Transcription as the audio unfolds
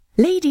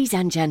Ladies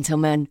and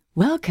gentlemen,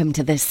 welcome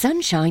to the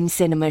Sunshine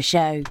Cinema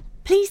Show.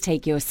 Please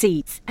take your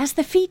seats as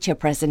the feature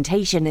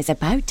presentation is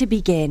about to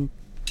begin.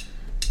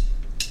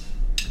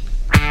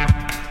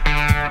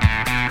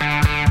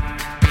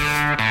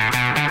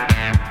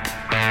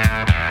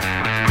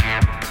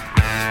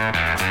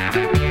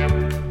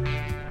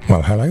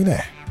 Well, hello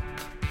there.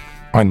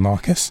 I'm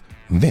Marcus.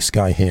 This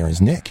guy here is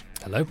Nick.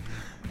 Hello.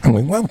 And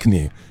we welcome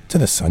you to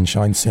the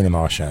Sunshine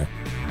Cinema Show.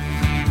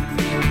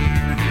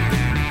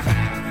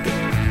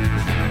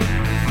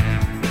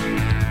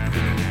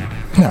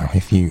 Now,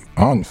 if you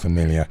aren't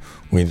familiar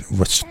with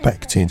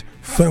respected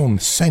film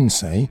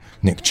sensei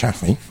Nick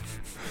Chaffee,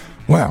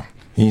 well,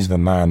 he's the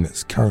man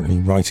that's currently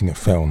writing a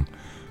film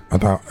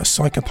about a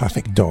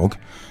psychopathic dog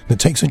that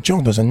takes a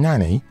job as a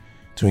nanny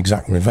to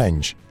exact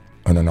revenge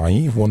on a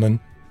naive woman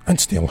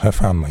and steal her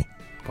family.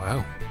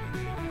 Wow.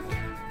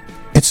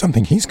 It's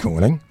something he's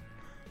calling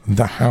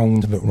The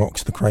Hound That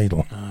Rocks the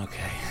Cradle.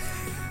 Okay.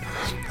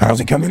 How's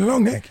it coming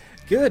along, Nick?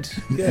 Good.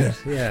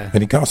 Yeah.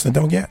 Did he cast the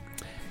dog yet?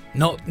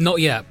 Not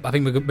yet. I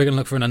think we're going to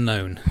look for an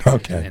unknown.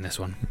 Okay. In this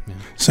one. Yeah.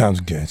 Sounds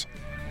good.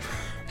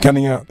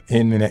 Coming up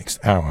in the next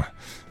hour,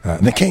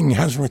 The King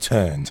has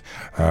returned.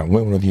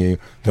 We'll review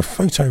the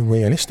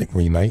photorealistic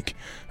remake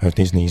of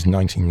Disney's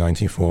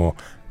 1994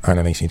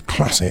 animated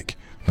classic,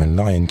 The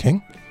Lion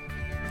King.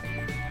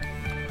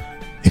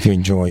 If you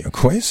enjoy a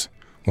quiz,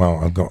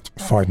 well, I've got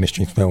 5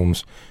 mystery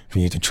films for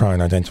you to try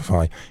and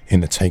identify in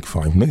the Take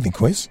 5 movie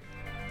quiz.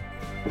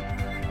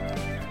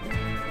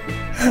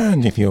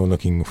 And if you're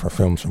looking for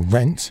films to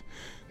rent,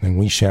 then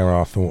we share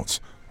our thoughts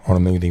on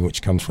a movie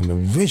which comes from the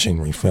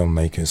visionary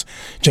filmmakers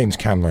James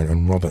Cameron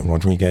and Robert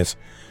Rodriguez,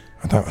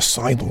 about a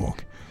cyborg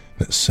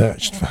that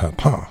searched for her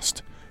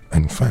past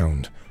and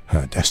found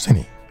her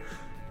destiny.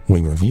 We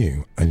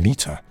review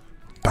Alita: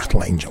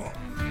 Battle Angel.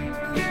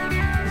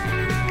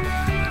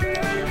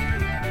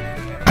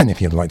 And if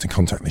you'd like to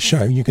contact the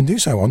show, you can do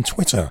so on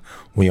Twitter.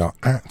 We are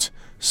at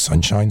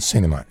Sunshine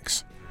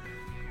Cinemax.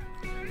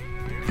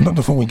 But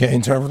before we get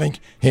into everything,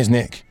 here's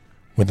Nick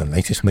with the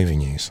latest movie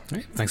news.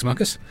 Right, thanks,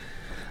 Marcus.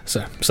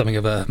 So, something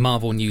of a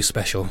Marvel news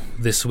special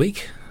this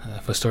week.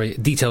 For story,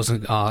 details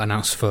are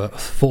announced for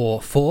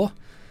Thor 4.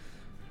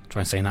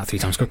 Try and say that 3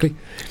 times quickly.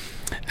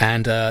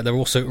 And they're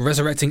also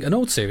resurrecting an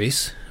old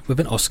series with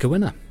an Oscar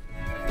winner.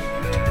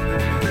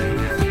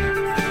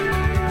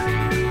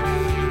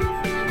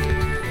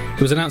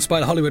 It was announced by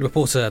The Hollywood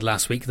Reporter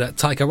last week that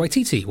Taika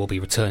Waititi will be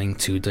returning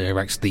to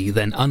direct the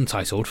then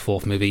untitled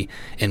 4th movie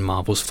in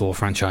Marvel's Thor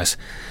franchise.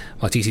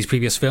 Waititi's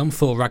previous film,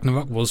 Thor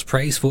Ragnarok, was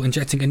praised for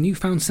injecting a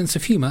newfound sense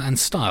of humour and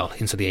style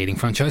into the ailing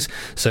franchise,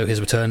 so his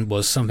return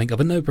was something of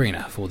a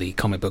no-brainer for the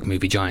comic book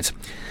movie giant.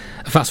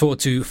 Fast forward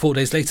to 4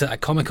 days later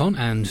at Comic-Con,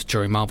 and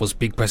during Marvel's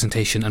big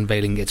presentation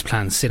unveiling its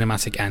planned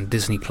cinematic and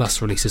Disney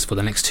Plus releases for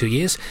the next 2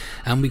 years,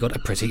 and we got a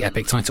pretty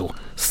epic title: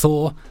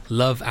 Thor: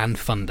 Love and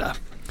Thunder.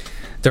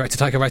 Director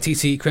Taika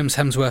Waititi, Chris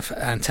Hemsworth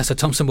and Tessa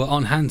Thompson were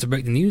on hand to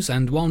break the news,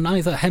 and while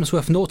neither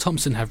Hemsworth nor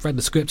Thompson have read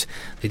the script,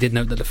 they did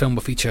note that the film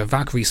will feature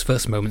Valkyrie's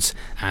first moments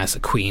as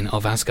Queen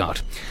of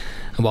Asgard.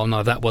 And while none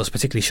of that was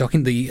particularly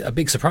shocking, a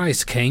big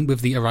surprise came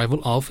with the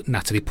arrival of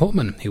Natalie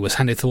Portman, who was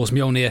handed Thor's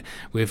Mjolnir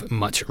with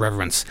much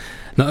reverence.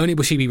 Not only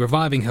will she be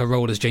reviving her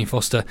role as Jane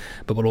Foster,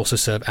 but will also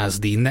serve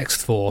as the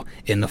next Thor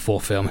in the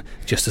 4th film,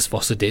 just as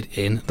Foster did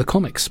in the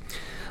comics.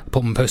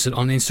 Portman posted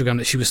on Instagram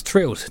that she was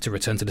thrilled to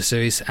return to the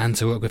series and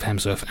to work with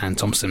Hemsworth and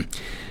Thompson.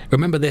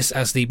 Remember this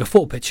as the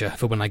before picture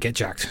for when I get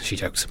jacked, she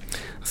joked.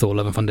 Thor: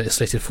 Love and Thunder is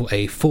slated for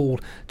a fall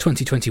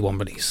 2021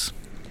 release.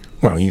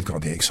 Well, you've got to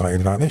be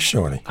excited about this,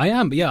 surely. I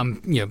am, but yeah,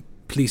 I'm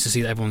pleased to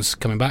see that everyone's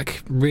coming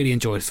back. Really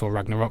enjoyed Thor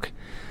Ragnarok.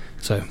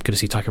 So good to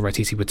see Taika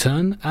Waititi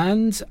return.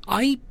 And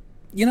I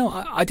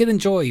did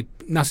enjoy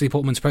Natalie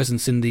Portman's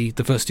presence in the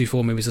first 2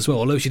 Thor movies as well,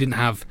 although she didn't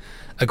have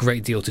a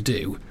great deal to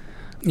do.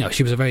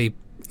 She was a very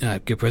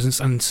good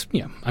presence, and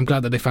I'm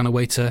glad that they found a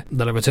way to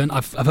let her return.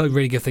 I've heard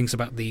really good things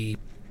about the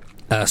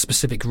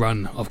specific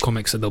run of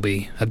comics that they'll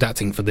be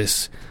adapting for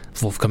this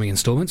forthcoming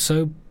installment.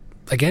 So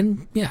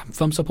again,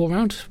 thumbs up all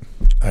around.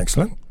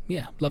 Excellent.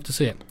 Yeah, love to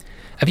see it.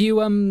 Have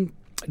you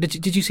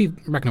did you see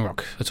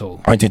Ragnarok at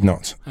all? I did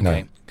not.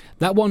 Okay. No.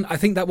 That one, I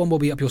think that one will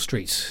be up your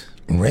street.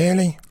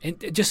 Really?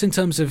 Just in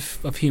terms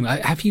of humour,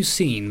 have you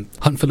seen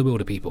Hunt for the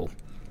Wilder People?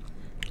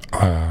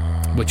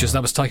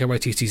 That was Taika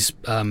Waititi's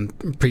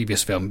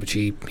previous film, which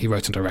he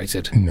wrote and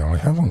directed. No, I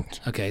haven't.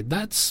 Okay,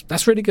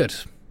 that's really good.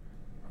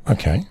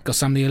 Okay. Got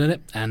Sam Neill in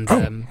it, and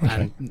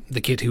and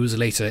the kid who was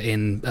later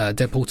in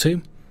Deadpool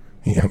 2.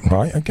 Yeah,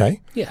 right, okay.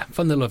 Yeah,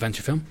 fun little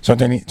adventure film. So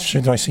then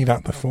should I see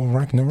that before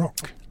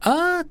Ragnarok?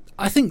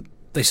 I think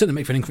they certainly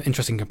make for an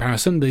interesting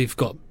comparison. They've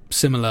got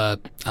similar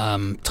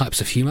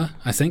types of humour,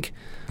 I think.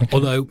 Okay.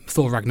 Although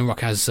Thor Ragnarok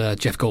has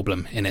Jeff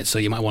Goldblum in it, so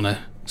you might want to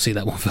see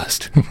that one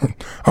first.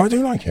 I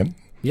do like him.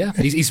 Yeah,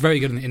 he's very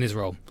good in his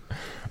role.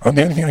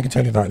 The only thing I can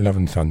tell you about Love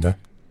and Thunder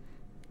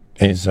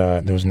is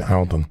there was an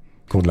album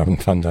called Love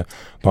and Thunder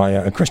by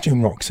a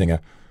Christian rock singer.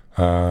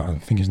 I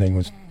think his name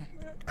was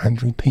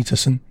Andrew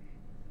Peterson.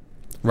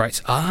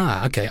 Right.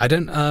 Okay. I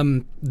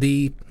don't.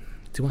 The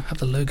Do I have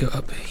the logo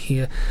up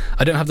here?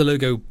 I don't have the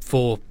logo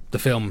for the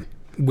film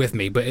with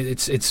me, but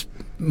it's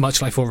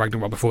much like Thor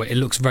Ragnarok before. It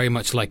looks very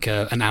much like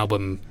an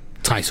album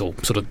title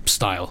sort of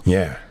style.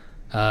 Yeah.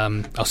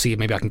 I'll see if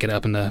maybe I can get it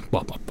up in the...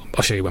 Well,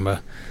 I'll show you when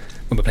we're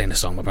playing the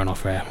song, we're on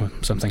off air or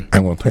something.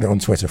 And we'll put it on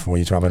Twitter for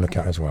you to have a look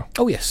at as well.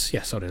 Oh, yes,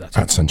 I'll do that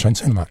too. At Sunshine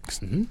Cinemax.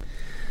 Mm-hmm.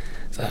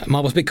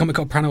 Marvel's Big Comic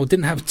Con panel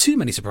didn't have too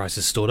many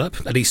surprises stored up,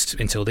 at least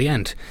until the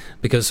end,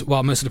 because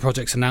while most of the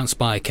projects announced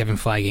by Kevin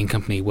Feige and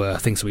company were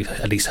things that we've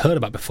at least heard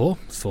about before,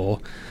 Thor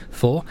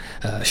 4,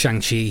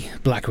 Shang-Chi,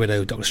 Black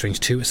Widow, Doctor Strange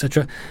 2,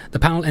 etc., the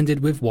panel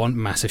ended with one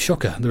massive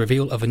shocker, the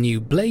reveal of a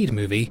new Blade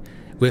movie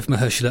with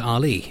Mahershala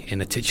Ali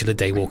in a titular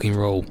daywalking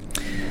role.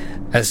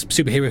 As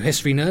superhero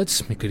history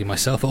nerds, including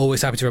myself, are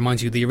always happy to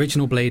remind you the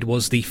original Blade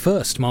was the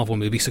first Marvel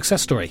movie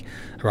success story,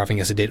 arriving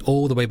as it did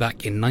all the way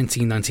back in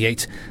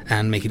 1998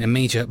 and making a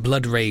major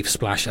blood rave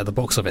splash at the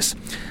box office.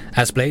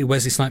 As Blade,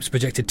 Wesley Snipes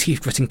projected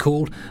teeth-gritting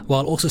cool,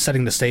 while also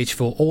setting the stage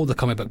for all the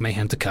comic book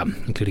mayhem to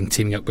come, including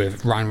teaming up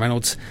with Ryan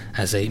Reynolds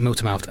as a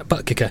motor-mouthed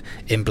butt-kicker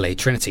in Blade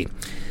Trinity.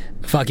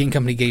 Feige and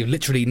company gave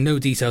literally no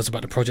details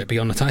about the project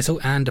beyond the title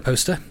and a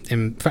poster.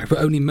 In fact, we're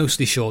only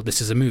mostly sure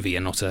this is a movie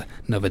and not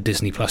another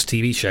Disney Plus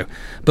TV show.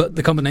 But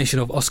the combination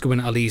of Oscar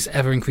winner Ali's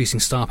ever-increasing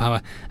star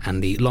power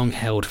and the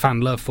long-held fan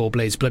love for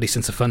Blade's bloody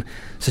sense of fun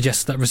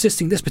suggests that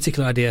resisting this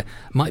particular idea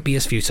might be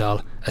as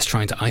futile as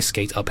trying to ice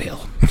skate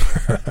uphill.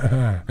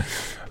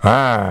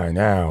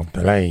 Now,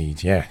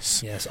 Blade,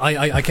 yes. Yes,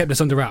 I kept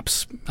this under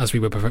wraps as we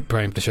were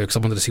preparing for the show because I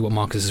wanted to see what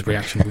Marcus's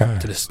reaction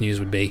to this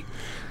news would be.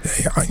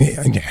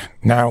 Yeah.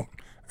 Now,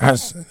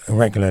 as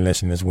regular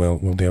listeners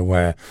will be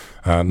aware,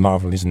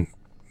 Marvel isn't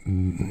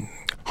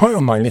high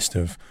on my list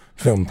of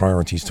film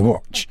priorities to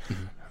watch.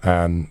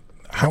 Mm-hmm.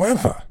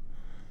 However,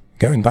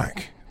 going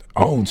back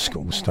old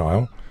school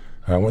style,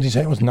 what did you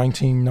say? It was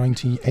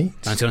 1998?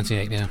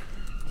 1998, yeah.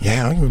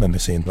 Yeah, I remember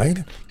seeing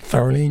Blade,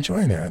 thoroughly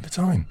enjoying it at the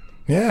time.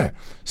 Yeah.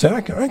 So,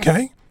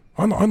 okay.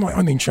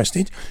 I'm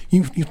interested.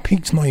 You've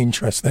piqued my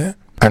interest there.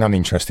 And I'm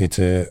interested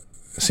to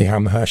see how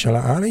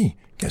Mahershala Ali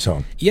gets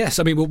on. Yes,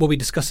 I mean, we'll be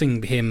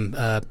discussing him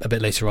a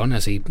bit later on,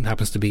 as he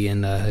happens to be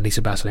in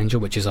Elisa Battle Angel,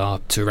 which is our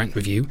To Rent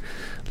review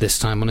this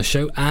time on the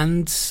show.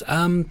 And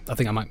I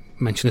think I might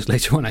mention this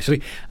later on,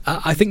 actually.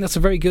 I think that's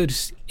a very good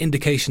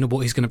indication of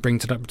what he's going to bring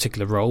to that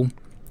particular role.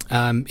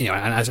 And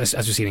as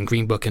we've seen in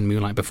Green Book and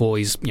Moonlight before,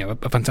 he's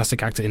a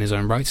fantastic actor in his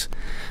own right.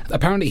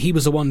 Apparently, he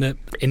was the one that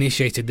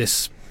initiated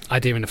this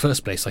idea in the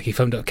first place. Like, he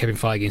phoned up Kevin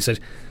Feige and said,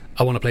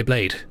 "I want to play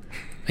Blade,"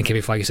 and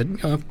Kevin Feige said,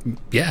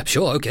 "Yeah,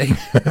 sure, okay."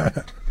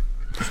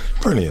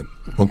 Brilliant.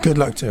 Well, good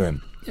luck to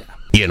him. Yeah.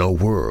 In a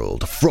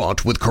world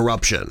fraught with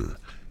corruption,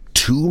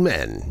 two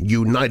men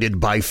united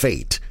by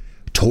fate,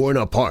 torn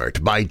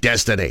apart by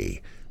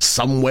destiny.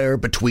 Somewhere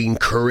between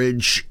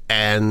courage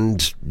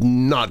and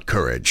not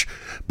courage,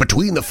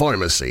 between the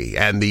pharmacy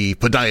and the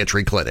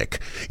podiatry clinic,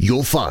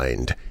 you'll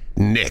find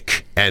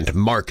Nick and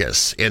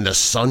Marcus in the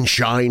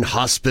Sunshine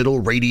Hospital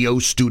radio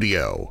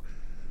studio.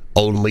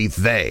 Only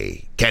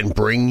they can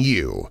bring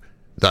you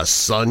the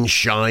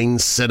Sunshine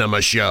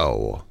Cinema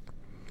Show.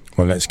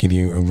 Well, let's give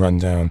you a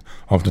rundown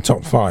of the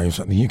top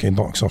fives at the UK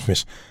box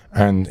office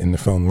and in the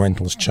film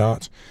rentals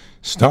chart.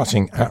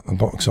 Starting at the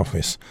box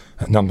office,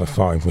 at number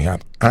 5, we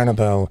have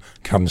Annabelle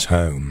Comes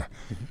Home.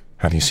 Mm-hmm.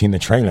 Have you seen the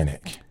trailer,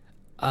 Nick?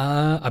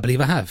 I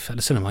believe I have, at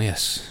the cinema,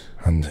 yes.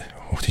 And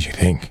what did you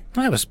think?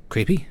 Well, it was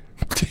creepy,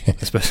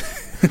 I suppose.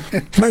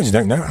 For those who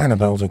don't know,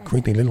 Annabelle's a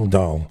creepy little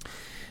doll.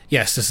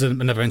 Yes, this is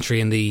another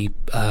entry in the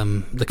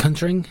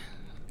Conjuring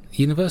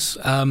universe,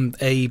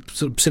 a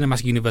sort of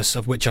cinematic universe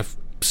of which I've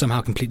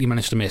somehow completely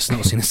managed to miss,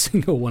 not seen a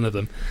single one of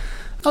them.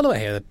 Although I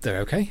hear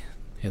they're okay.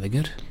 Yeah, they're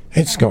good.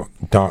 It's got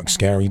dark,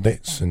 scary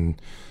bits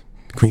and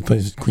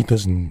creepers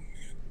and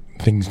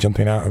things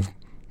jumping out of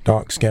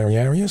dark, scary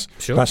areas.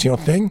 Sure. That's your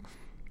thing?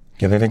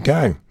 Give it a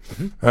go.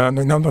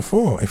 Mm-hmm. Number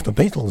 4, if the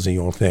Beatles are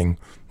your thing,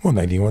 well,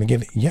 maybe you want to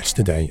give it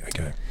Yesterday a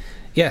go.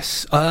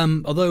 Yes,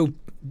 although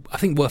I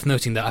think worth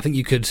noting that I think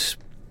you could,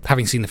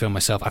 having seen the film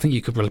myself, I think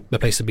you could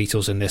replace the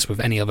Beatles in this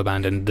with any other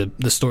band and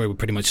the story would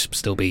pretty much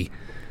still be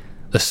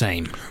the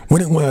same.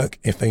 Would it work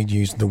if they'd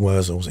used the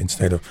Wurzels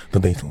instead of the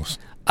Beatles?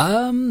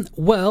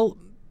 Well,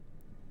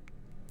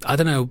 I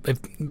don't know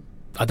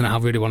how I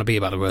really want to be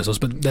about the Wurzels,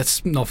 but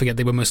let's not forget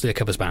they were mostly a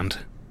covers band.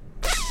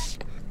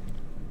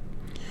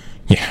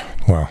 Yeah,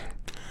 well,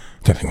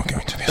 I don't think we'll go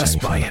into this. That's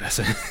fine.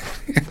 Yeah,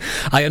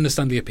 I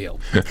understand the appeal,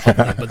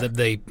 but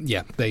they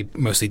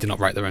mostly did not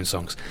write their own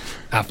songs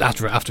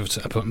after a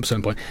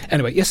certain point.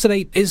 Anyway,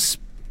 Yesterday is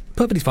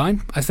perfectly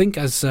fine, I think,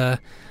 as a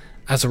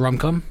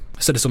rom-com.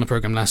 I said this on the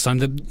programme last time.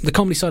 The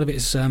comedy side of it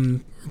is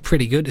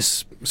pretty good.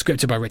 It's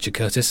scripted by Richard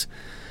Curtis,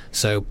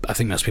 so I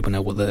think most people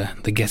know what they're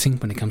getting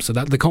when it comes to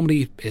that. The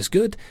comedy is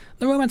good.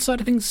 The romance side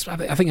of things,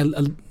 I think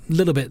a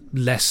little bit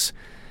less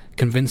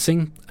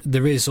convincing.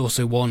 There is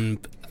also one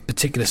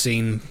particular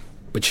scene,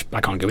 which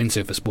I can't go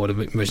into for spoiler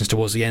reasons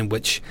towards the end,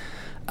 which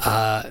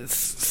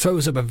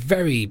throws up a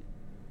very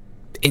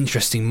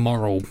interesting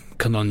moral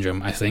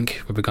conundrum, I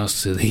think, with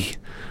regards to the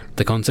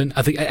content.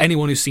 I think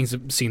anyone who's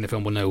seen the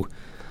film will know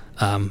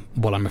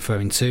what I'm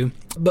referring to.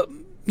 But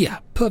yeah,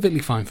 perfectly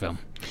fine film.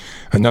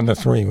 At number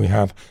 3, we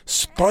have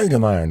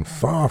Spider-Man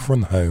Far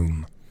From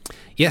Home.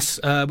 Yes,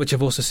 which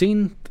I've also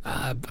seen.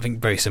 I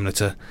think very similar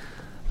to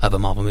other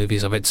Marvel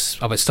movies of its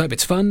type.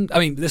 It's fun. I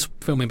mean, this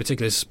film in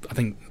particular is, I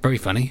think, very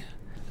funny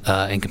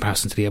in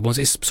comparison to the other ones.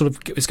 It's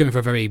going for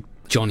a very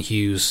John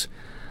Hughes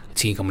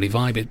teen comedy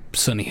vibe. It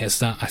certainly hits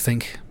that, I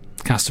think.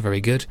 Cast are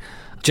very good.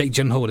 Jake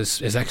Gyllenhaal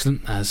is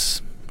excellent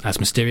as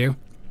Mysterio.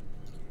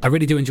 I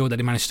really do enjoy that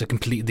he managed to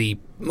completely,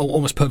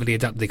 almost perfectly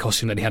adapt the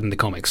costume that he had in the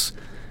comics,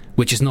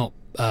 which is not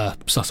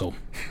subtle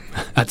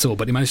at all,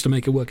 but he managed to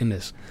make it work in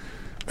this.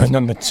 At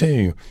number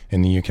 2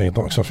 in the UK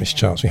box office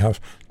charts, we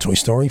have Toy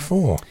Story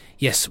 4.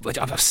 Yes, which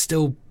I've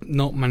still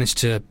not managed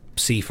to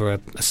see for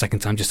a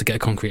second time just to get a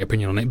concrete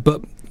opinion on it,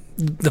 but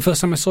the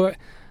first time I saw it,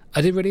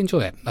 I did really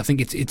enjoy it. I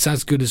think it's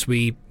as good as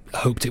we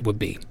hoped it would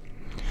be.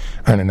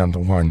 And at number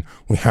 1,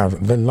 we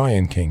have The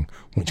Lion King,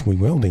 which we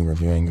will be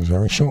reviewing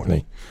very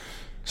shortly.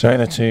 So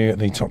over to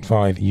the top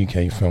 5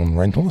 UK film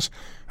rentals.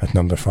 At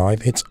number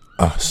 5, it's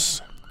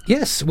Us.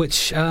 Yes,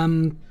 which I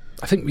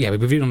think, we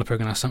reviewed on the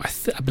programme last time.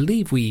 I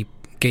believe we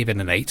gave it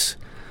an 8.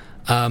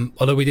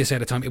 Although we did say at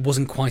the time it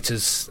wasn't quite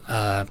as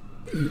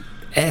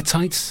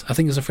airtight, I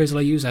think is a phrase that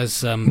I use,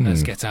 as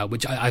Get Out,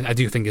 which I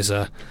do think is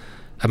a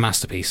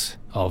masterpiece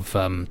of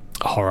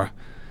horror.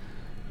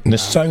 And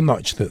there's so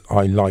much that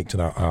I liked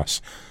about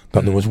Us,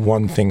 but there was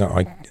one thing that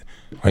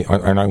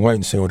I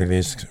won't say what it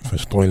is for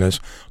spoilers,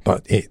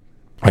 but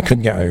I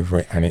couldn't get over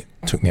it, and it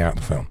took me out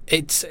of the film.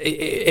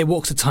 It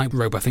walks a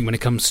tightrope, I think, when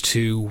it comes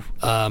to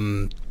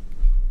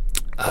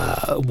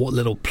what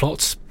little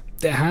plots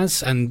it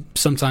has, and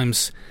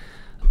sometimes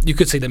you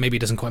could say that maybe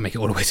it doesn't quite make it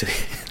all the way to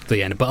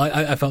the end. But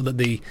I felt that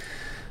the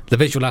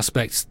visual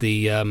aspects,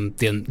 the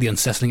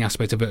unsettling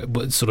aspect of it,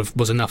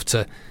 was enough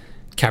to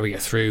carry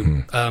it through.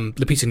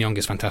 Lupita Nyong'o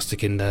is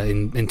fantastic in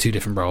 2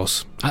 different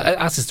roles,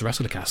 as is the rest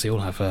of the cast. They all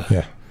have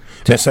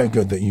they're so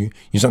good that you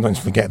sometimes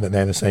forget that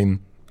they're the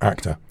same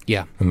actor.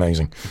 Yeah.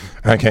 Amazing.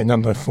 Okay,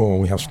 number 4,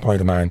 we have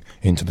Spider-Man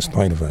Into the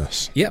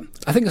Spider-Verse. Yeah,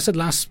 I think I said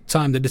last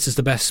time that this is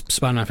the best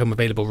Spider-Man film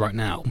available right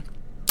now.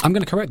 I'm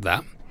going to correct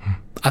that.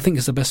 I think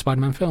it's the best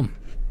Spider-Man film.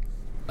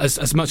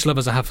 As much love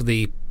as I have for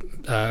the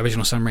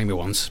original Sam Raimi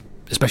ones,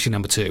 especially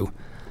number 2,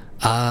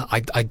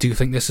 I do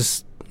think this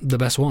is the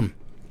best one.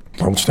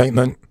 Bold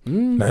statement.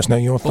 Let us know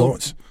your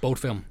thoughts. Bold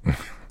film.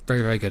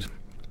 Very, very good.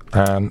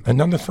 And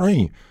number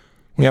 3,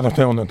 we have a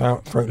film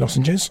about throat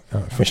lozenges,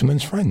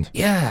 Fisherman's Friend.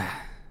 Yeah.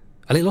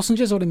 Are they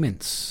lozenges or are they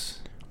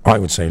mints? I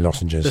would say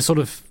lozenges.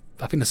 They're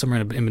I think they're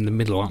somewhere in the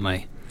middle, aren't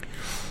they?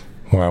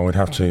 Well, we'd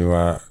have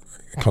to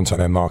contact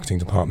their marketing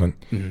department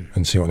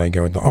and see what they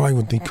go with. But I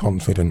would be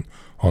confident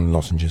on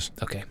lozenges.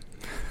 Okay.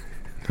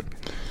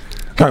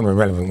 Kind of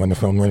irrelevant when the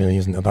film really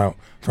isn't about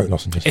throat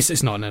lozenges.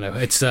 It's not, no.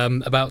 It's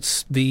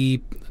about the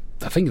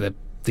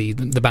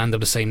band of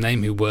the same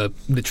name, who were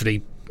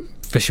literally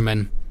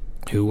fishermen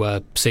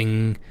who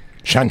sing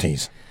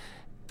shanties.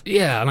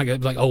 Yeah,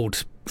 like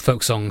old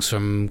folk songs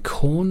from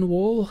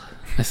Cornwall,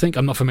 I think.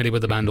 I'm not familiar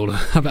with the band. I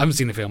haven't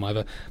seen the film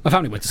either. My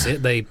family went to see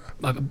it.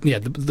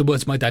 The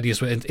words my dad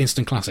used were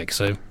instant classic.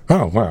 So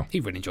oh wow, he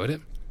really enjoyed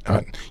it.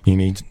 You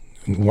need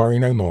worry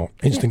no more.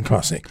 Instant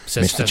classic.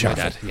 Says my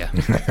dad. Yeah.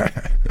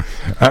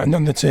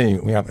 Number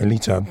 2, we have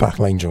Alita: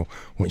 Battle Angel,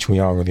 which we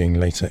are reviewing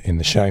later in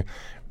the show,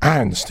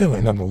 and still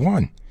at number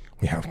 1,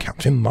 we have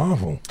Captain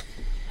Marvel.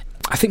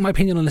 I think my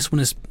opinion on this one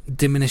has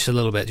diminished a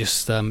little bit,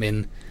 just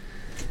in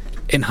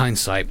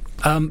hindsight.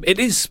 It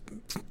is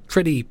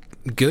pretty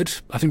good.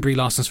 I think Brie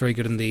Larson's very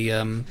good in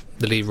the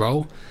lead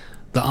role.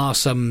 There are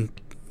some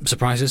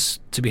surprises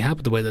to be had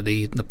with the way that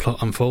the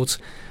plot unfolds.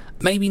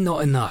 Maybe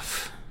not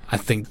enough, I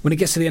think. When it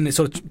gets to the end, it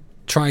sort of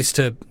tries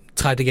to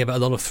tie together a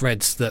lot of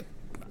threads that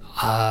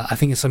I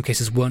think in some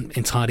cases weren't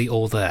entirely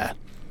all there,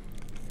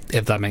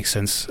 if that makes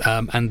sense.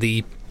 And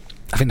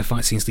I think the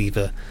fight scenes leave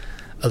a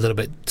little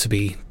bit to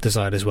be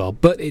desired as well.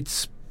 But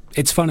it's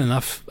fun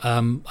enough.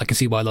 I can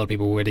see why a lot of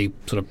people really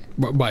it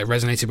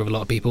resonated with a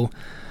lot of people.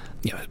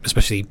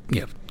 Especially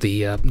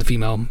the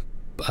female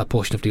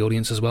portion of the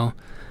audience as well.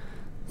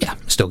 Yeah,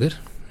 still good.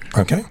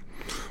 Okay.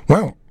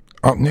 Well,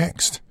 up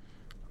next,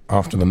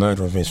 after the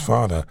murder of his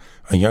father,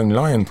 a young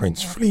lion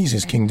prince flees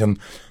his kingdom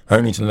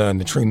only to learn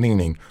the true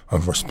meaning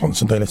of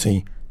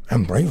responsibility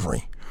and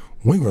bravery.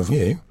 We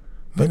review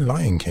The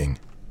Lion King.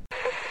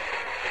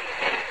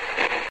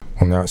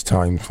 Well, now it's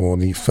time for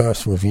the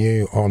first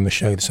review on the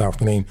show this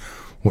afternoon,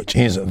 which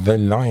is The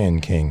Lion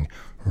King,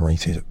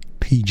 rated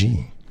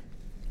PG.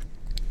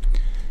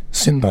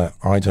 Simba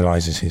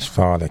idolizes his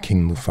father,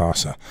 King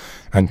Mufasa,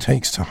 and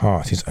takes to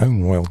heart his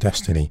own royal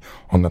destiny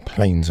on the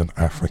plains of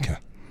Africa.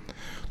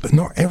 But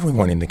not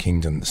everyone in the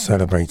kingdom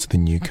celebrates the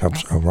new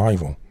cub's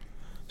arrival.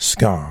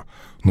 Scar,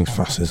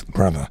 Mufasa's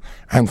brother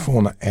and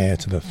former heir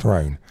to the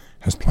throne,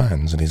 has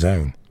plans of his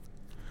own.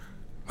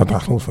 The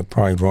battle for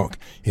Pride Rock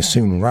is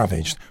soon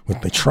ravaged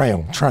with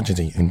betrayal,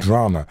 tragedy and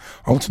drama,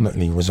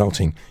 ultimately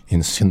resulting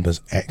in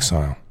Simba's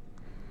exile.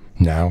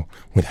 Now,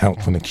 with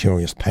help from the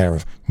curious pair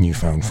of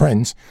newfound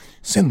friends,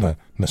 Simba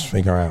must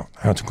figure out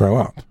how to grow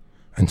up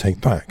and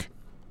take back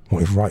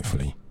what is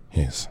rightfully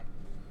his.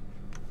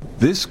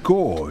 This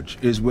gorge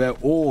is where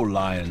all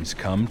lions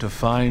come to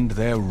find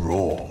their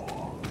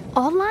roar.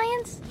 All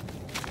lions?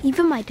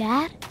 Even my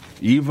dad?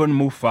 Even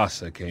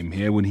Mufasa came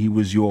here when he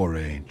was your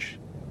age.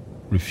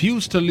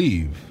 Refused to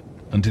leave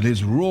until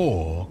his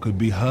roar could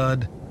be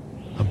heard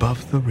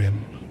above the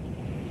rim.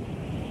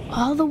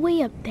 All the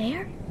way up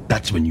there?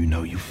 That's when you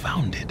know you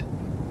found it.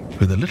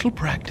 With a little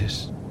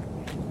practice,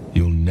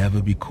 you'll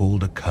never be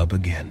called a cub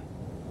again.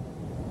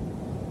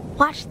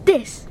 Watch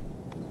this.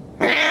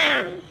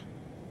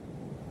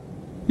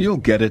 You'll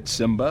get it,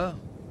 Simba.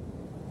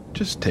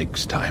 Just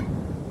takes time.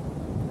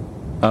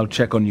 I'll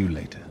check on you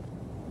later.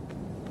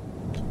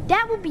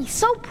 Dad will be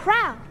so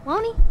proud,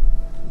 won't he?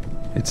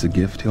 It's a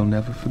gift he'll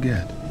never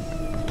forget.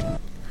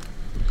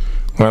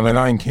 Well, The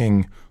Lion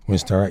King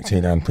was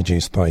directed and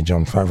produced by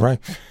Jon Favreau.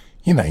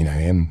 You may know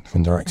him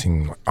from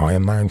directing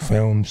Iron Man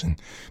films and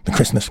the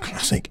Christmas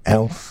classic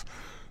Elf.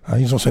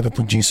 He's also the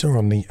producer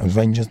on the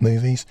Avengers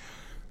movies.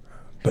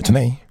 But to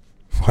me,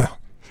 well,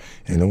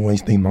 he'll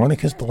always be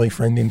Monica's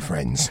boyfriend in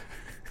Friends.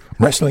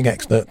 Wrestling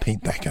expert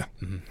Pete Becker.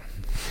 Mm-hmm.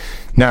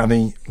 Now,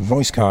 the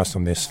voice cast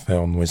on this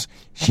film was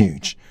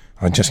huge.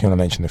 I'm just going to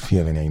mention a few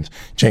of the names.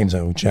 James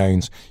Earl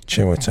Jones,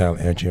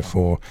 Chiwetel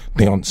Ejiofor,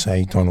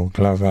 Beyonce, Donald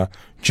Glover,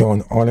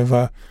 John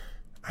Oliver,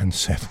 and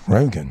Seth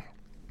Rogen.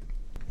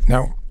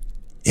 Now,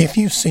 if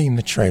you've seen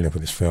the trailer for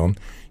this film,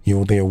 you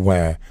will be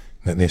aware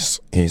that this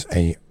is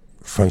a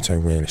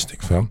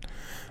photorealistic film,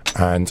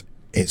 and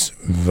it's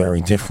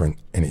very different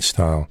in its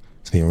style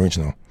to the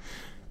original.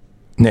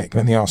 Nick,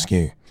 let me ask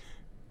you,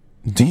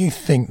 do you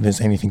think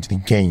there's anything to be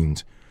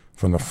gained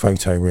from the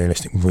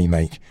photorealistic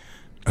remake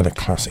of a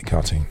classic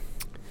cartoon?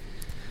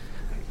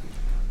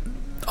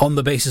 On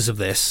the basis of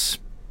this,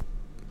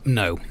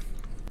 no.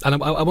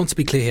 And I want to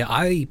be clear here.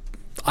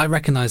 I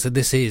recognise that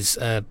this is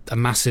a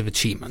massive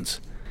achievement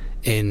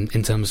in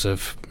terms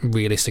of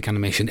realistic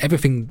animation.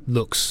 Everything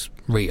looks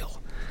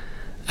real.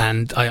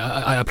 And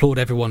I applaud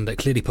everyone that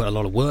clearly put a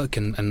lot of work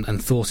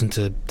and thought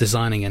into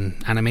designing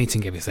and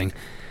animating everything.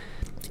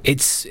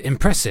 It's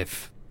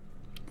impressive,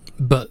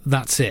 but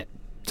that's it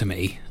to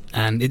me.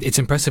 And it's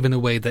impressive in a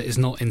way that is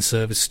not in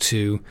service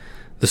to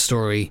the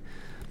story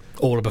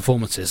or the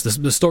performances.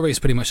 The story is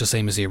pretty much the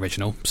same as the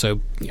original,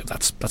 so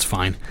that's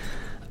fine.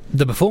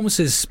 The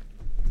performances,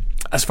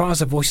 as far as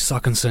the voices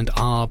are concerned,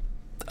 are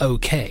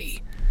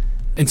okay.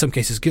 In some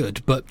cases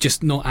good, but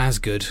just not as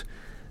good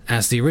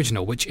as the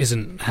original, which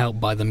isn't helped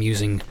by them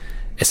using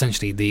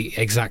essentially the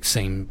exact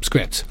same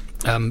script.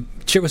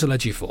 Chiwetel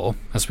Ejiofor,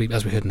 as we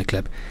heard in the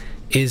clip,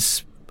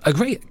 is a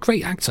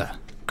great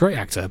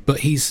actor, but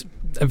he's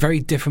a very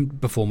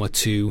different performer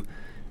to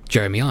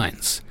Jeremy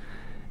Irons.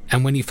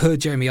 And when you've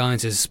heard Jeremy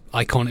Irons'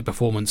 iconic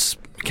performance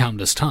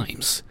countless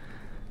times,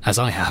 as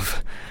I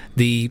have,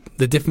 the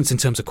difference in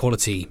terms of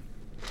quality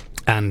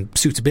and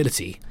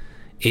suitability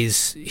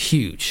is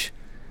huge,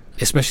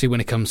 especially when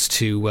it comes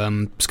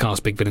to Scar's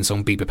big villain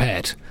song "Be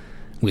Prepared,"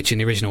 which in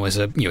the original is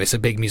it's a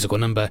big musical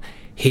number.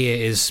 Here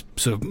is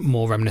sort of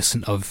more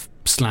reminiscent of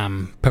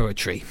slam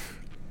poetry,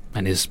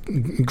 and is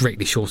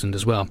greatly shortened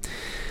as well.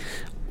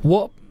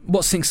 What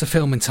sinks the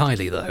film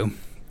entirely, though,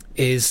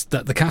 is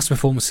that the cast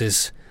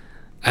performances,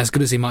 as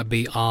good as they might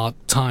be, are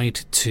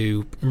tied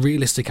to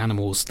realistic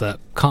animals that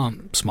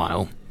can't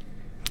smile,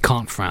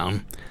 can't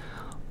frown,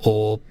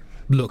 or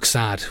look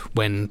sad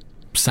when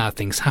sad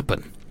things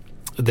happen.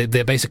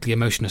 They're basically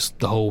emotionless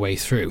the whole way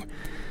through.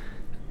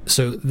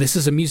 So this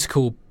is a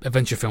musical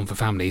adventure film for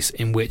families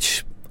in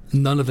which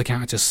none of the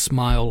characters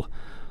smile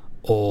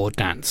or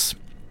dance.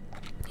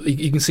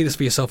 You can see this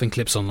for yourself in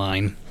clips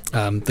online.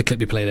 The clip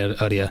we played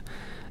earlier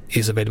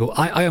is available.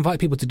 I invite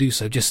people to do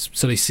so, just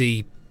so they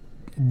see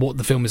what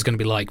the film is going to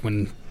be like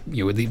when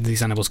with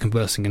these animals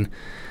conversing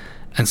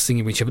and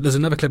singing with each other. There's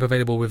another clip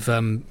available with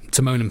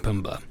Timon and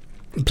Pumbaa,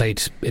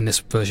 played in this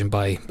version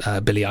by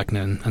Billy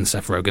Eichner and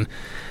Seth Rogen,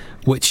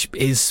 which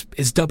is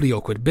doubly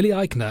awkward. Billy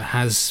Eichner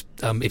has,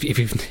 if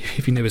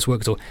you know his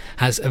work at all,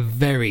 has a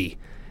very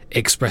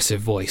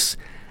expressive voice,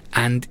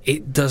 and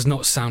it does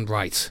not sound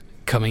right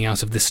coming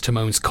out of this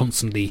Timon's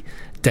constantly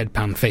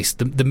deadpan face.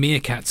 The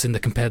meerkats in the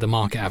Compare the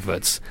Market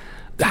adverts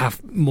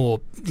have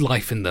more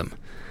life in them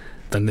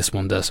than this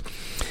one does.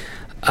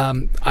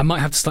 I might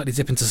have to slightly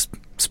dip into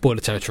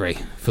spoiler territory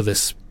for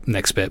this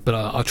next bit, but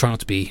I'll try not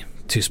to be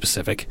too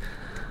specific.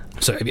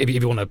 So if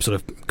you want to sort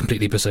of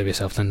completely preserve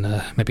yourself,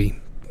 then maybe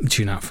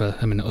tune out for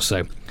a minute or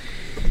so.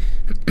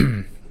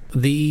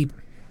 The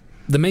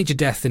major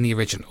death in the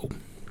original,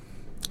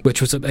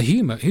 which was a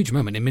huge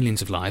moment in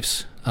millions of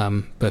lives,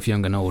 both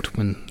young and old,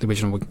 when the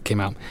original came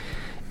out,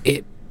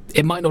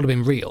 it might not have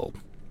been real,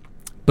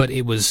 but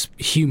it was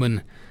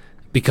human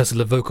because of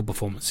the vocal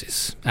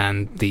performances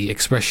and the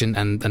expression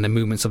and the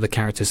movements of the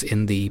characters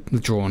in the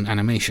drawn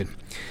animation.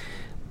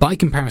 By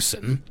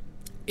comparison,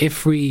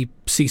 if we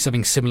see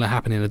something similar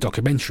happen in a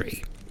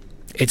documentary,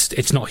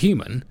 it's not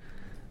human,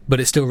 but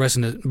it still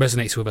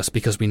resonates with us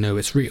because we know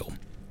it's real.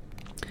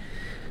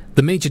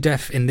 The major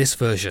death in this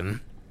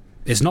version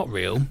is not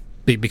real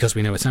because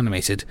we know it's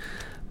animated,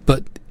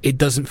 but it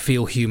doesn't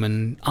feel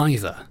human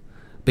either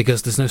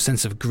because there's no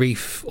sense of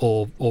grief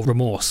or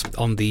remorse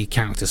on the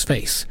character's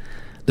face.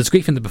 There's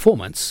grief in the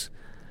performance,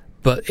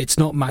 but it's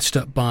not matched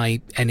up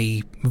by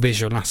any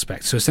visual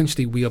aspect. So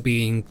essentially we are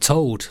being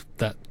told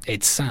that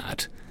it's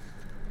sad,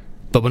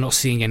 but we're not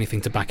seeing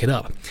anything to back it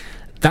up.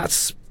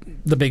 That's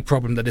the big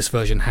problem that this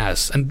version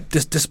has. And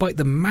despite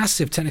the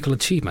massive technical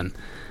achievement,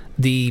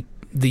 the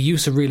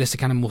use of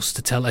realistic animals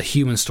to tell a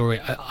human story,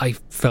 I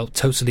felt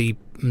totally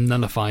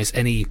nullifies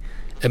any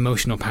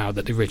emotional power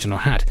that the original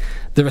had.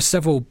 There are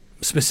several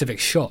specific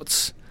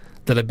shots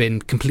that have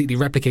been completely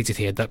replicated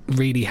here that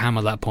really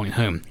hammer that point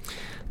home.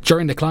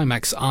 During the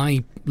climax,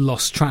 I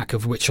lost track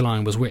of which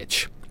line was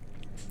which,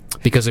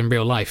 because in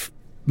real life,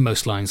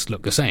 most lines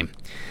look the same.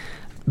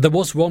 There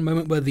was one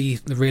moment where the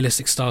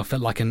realistic style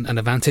felt like an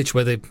advantage,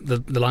 where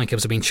the lion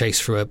cubs are being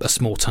chased through a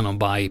small tunnel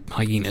by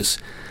hyenas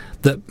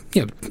that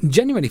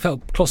genuinely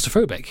felt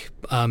claustrophobic,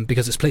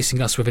 because it's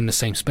placing us within the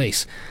same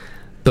space.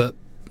 But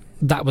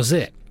that was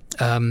it.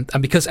 And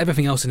because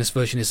everything else in this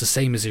version is the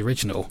same as the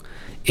original,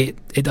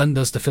 it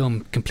undoes the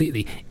film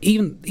completely.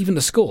 Even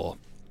the score,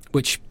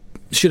 which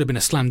should have been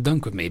a slam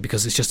dunk with me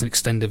because it's just an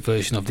extended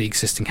version of the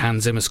existing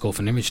Hans Zimmer score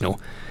from the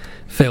original,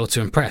 failed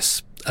to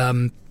impress.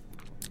 And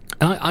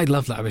I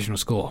love that original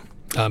score,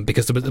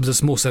 because there was a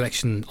small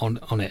selection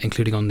on it,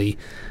 including on the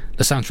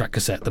soundtrack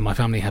cassette that my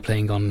family had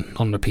playing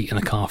on repeat in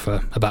a car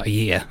for about a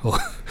year or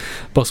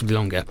possibly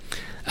longer.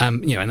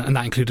 And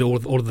that included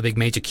all of the big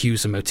major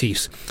cues and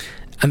motifs.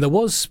 And there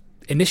was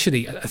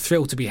initially a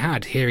thrill to be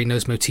had hearing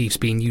those motifs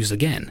being used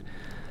again,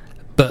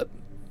 but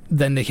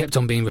then they kept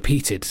on being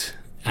repeated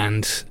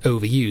and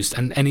overused,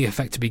 and any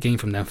effect to be gained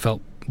from them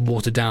felt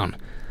watered down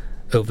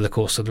over the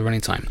course of the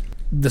running time.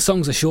 The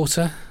songs are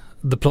shorter,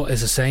 the plot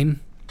is the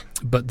same,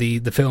 but the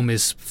film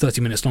is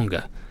 30 minutes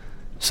longer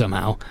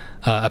somehow,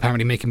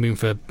 apparently making room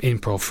for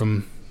improv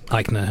from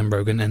Eichner and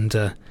Rogen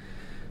and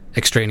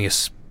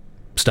extraneous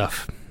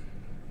stuff.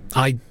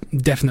 I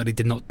definitely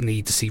did not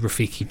need to see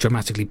Rafiki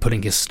dramatically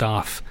putting his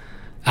staff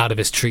out of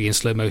his tree in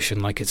slow motion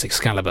like it's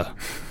Excalibur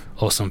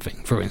or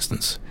something, for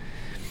instance.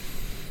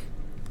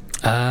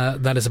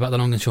 That is about the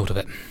long and short of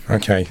it.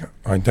 Okay,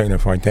 I don't know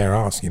if I dare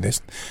ask you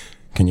this.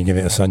 Can you give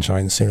it a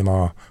Sunshine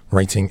Cinema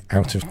rating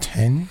out of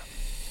 10?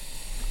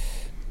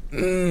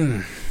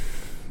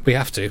 We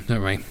have to,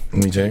 don't we?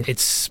 We do.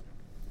 It's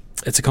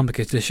a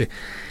complicated issue.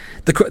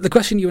 The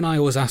question you and I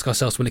always ask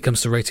ourselves when it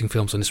comes to rating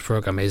films on this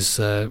programme is,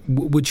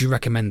 would you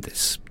recommend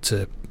this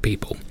to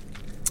people?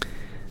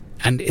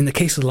 And in the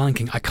case of The Lion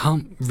King, I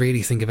can't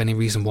really think of any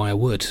reason why I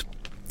would.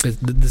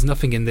 There's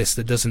nothing in this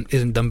that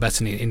isn't done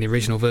better in the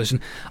original version.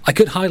 I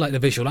could highlight the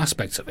visual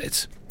aspects of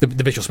it, the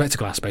visual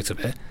spectacle aspect of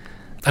it,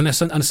 and I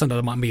understand that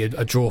it might be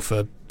a draw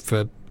for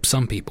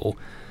some people,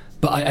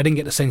 but I didn't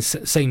get the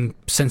same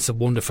sense of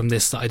wonder from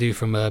this that I do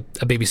from a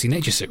BBC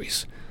Nature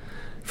series.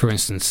 For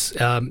instance,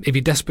 if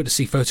you're desperate to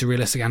see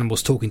photorealistic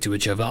animals talking to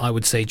each other, I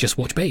would say just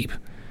watch Babe,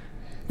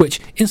 which,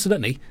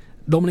 incidentally,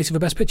 nominated for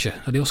Best Picture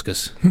at the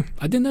Oscars.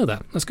 I didn't know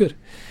that. That's good.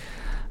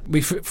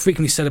 We've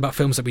frequently said about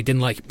films that we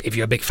didn't like, if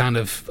you're a big fan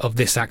of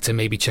this actor,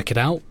 maybe check it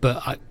out,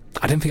 but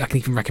I don't think I can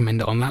even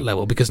recommend it on that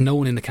level, because no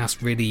one in the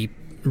cast really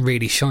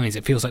shines.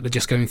 It feels like they're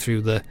just going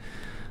through the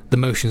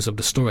motions of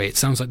the story. It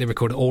sounds like they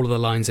recorded all of the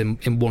lines in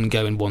one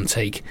go, in one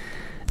take,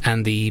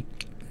 and the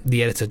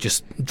editor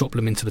just dropped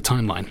them into the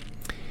timeline.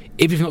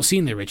 If you've not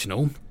seen the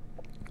original,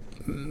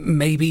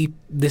 maybe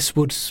this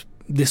would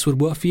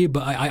work for you,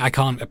 but I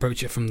can't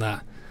approach it from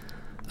that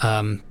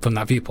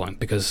viewpoint,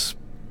 because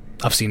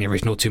I've seen the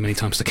original too many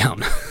times to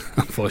count,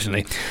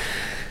 unfortunately.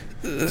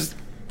 Do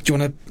you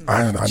want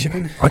to chip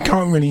in? I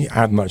can't really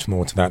add much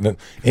more to that.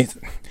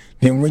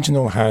 The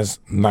original has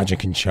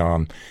magic and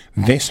charm.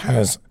 This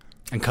has...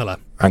 And colour.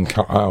 And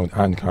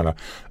colour.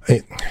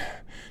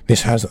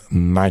 This has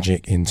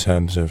magic in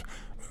terms of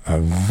a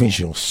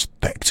visual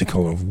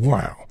spectacle of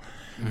wow.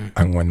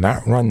 And when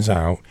that runs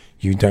out,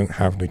 you don't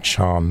have the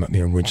charm that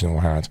the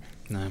original had.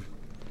 No.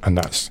 And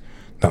that's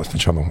the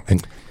trouble.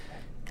 And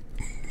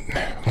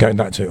going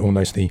back to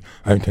almost the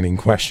opening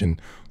question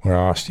where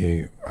I asked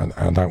you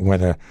about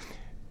whether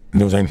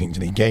there was anything to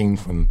be gained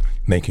from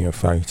making a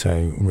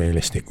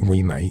photo-realistic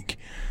remake,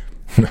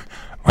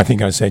 I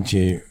think I said to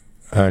you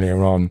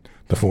earlier on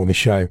before the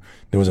show,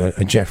 there was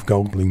a Jeff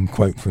Goldblum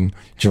quote from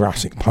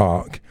Jurassic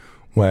Park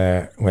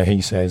where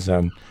he says,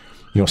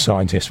 your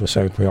scientists were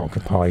so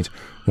preoccupied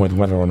with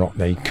whether or not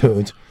they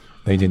could,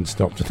 they didn't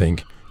stop to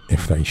think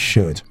if they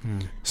should.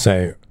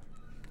 So,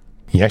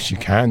 yes, you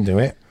can do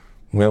it.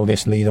 Will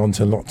this lead on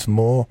to lots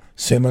more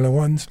similar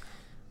ones?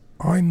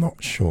 I'm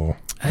not sure.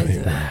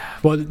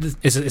 Well,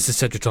 it's a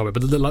separate topic,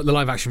 but the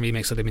live action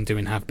remakes that they've been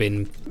doing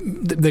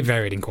they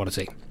varied in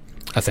quality,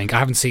 I think. I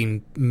haven't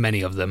seen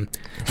many of them.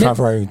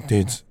 Favreau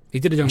did. He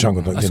did a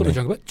Jungle Book. I saw the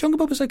Jungle Book. Jungle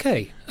Book was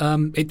okay.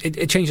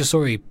 It changed the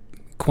story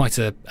quite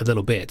a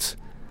little bit,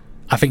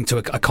 I think, to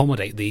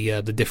accommodate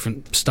the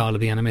different style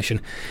of the animation.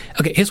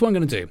 Okay, here's what I'm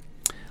going to do.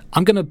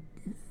 I'm going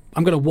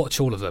to watch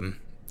all of them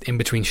in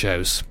between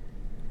shows,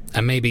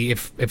 and maybe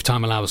if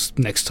time allows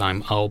next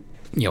time, I'll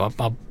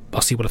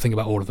see what I think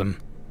about all of them.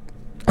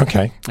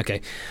 Okay.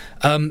 Okay.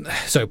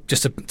 So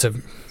just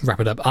to wrap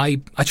it up, I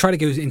try to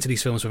go into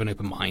these films with an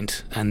open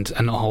mind and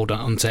not hold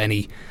on to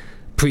any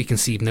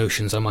preconceived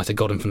notions I might have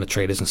gotten from the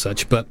trailers and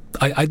such, but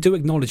I do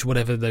acknowledge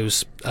whatever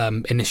those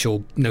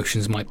initial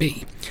notions might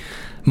be.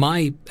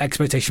 My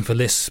expectation for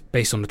this,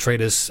 based on the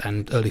trailers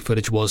and early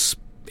footage, was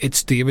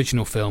it's the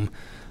original film,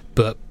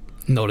 but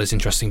not as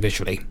interesting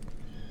visually.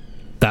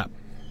 That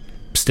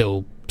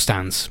still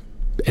stands.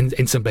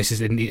 In some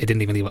places, it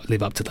didn't even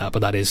live up to that,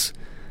 but that's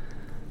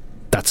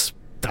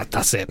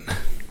it.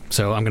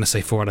 So I'm going to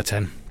say 4 out of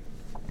 10.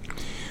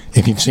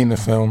 If you've seen the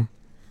film,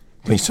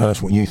 please tell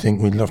us what you think.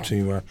 We'd love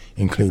to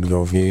include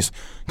your views.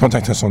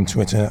 Contact us on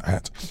Twitter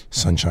at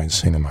Sunshine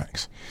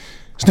Cinemax.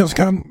 Still to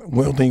come,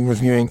 we'll be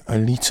reviewing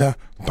Alita,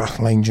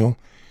 Battle Angel.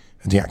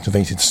 A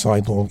deactivated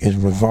cyborg is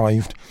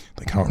revived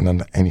that can't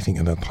remember anything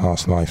of her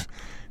past life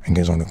and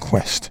goes on a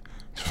quest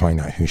to find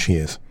out who she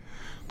is.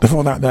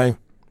 Before that, though,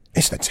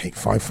 it's the Take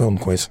 5 film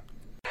quiz.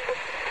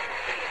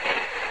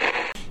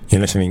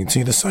 You're listening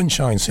to the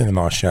Sunshine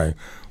Cinema Show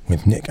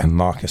with Nick and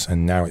Marcus,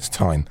 and now it's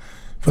time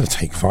for the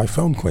Take 5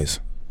 film quiz.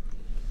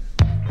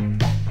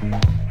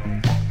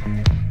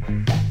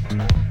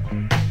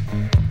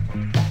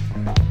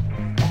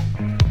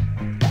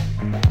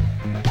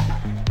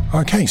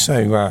 Okay,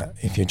 so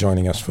if you're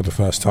joining us for the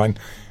first time,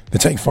 the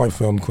Take 5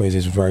 film quiz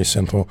is very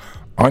simple.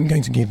 I'm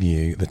going to give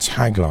you the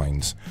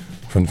taglines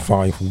from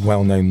 5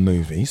 well-known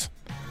movies,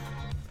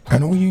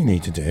 and all you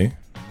need to do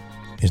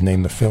is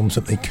name the films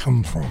that they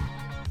come from.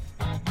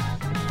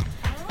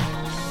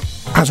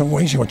 As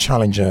always, your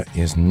challenger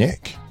is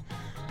Nick,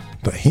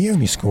 but he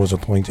only scores a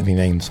point if he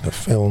names the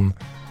film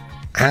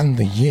and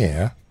the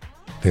year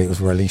that it was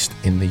released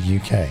in the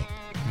UK.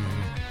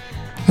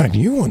 Now, do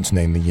you want to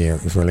name the year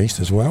it was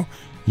released as well?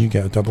 You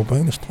get a double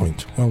bonus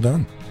point. Well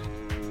done.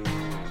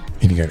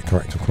 If you get it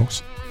correct, of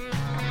course.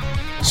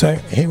 So,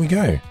 here we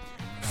go.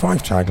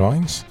 5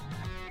 taglines,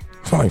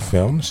 5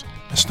 films.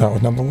 Let's start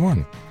with number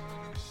 1.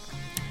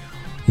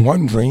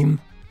 One Dream,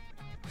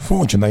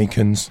 4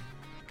 Jamaicans,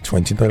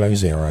 20 Below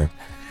Zero.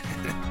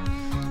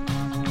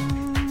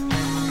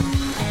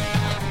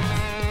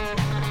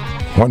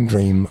 One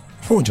Dream,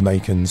 4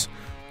 Jamaicans,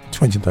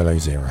 20 Below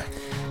Zero.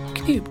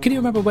 Can you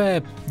remember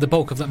where the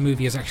bulk of that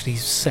movie is actually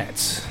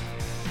set?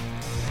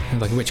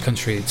 Like which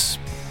country it's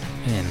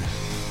in?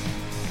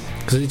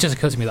 Because it just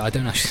occurred to me that I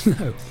don't actually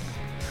know.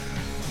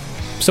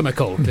 Somewhere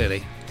cold,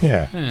 clearly.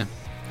 Yeah.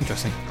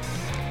 Interesting.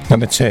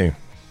 Number 2.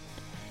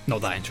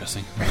 Not that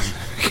interesting.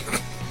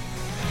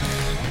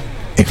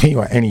 If he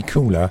were any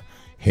cooler,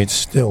 he'd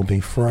still be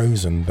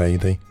frozen,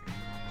 baby.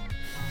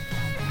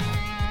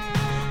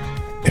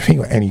 If he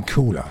were any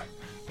cooler,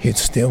 he'd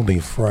still be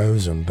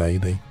frozen,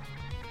 baby.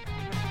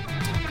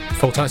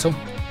 Full title?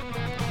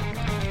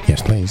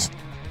 Yes, please.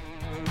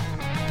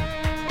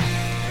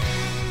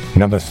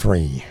 Number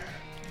 3.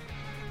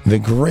 The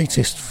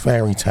Greatest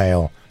Fairy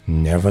Tale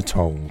Never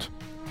Told.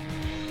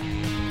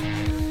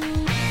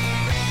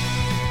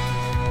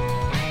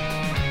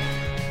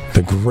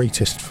 The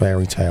Greatest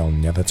Fairy Tale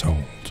Never Told.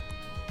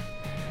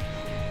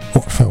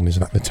 What film is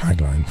that the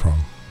tagline from?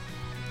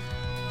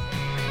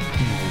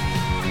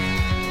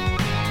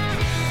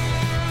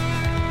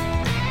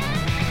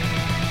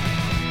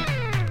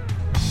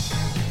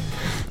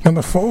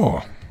 Number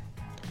 4.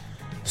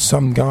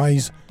 Some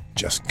guys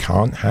just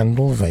can't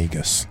handle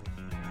Vegas.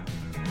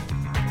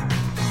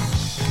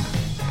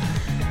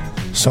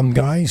 Some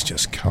guys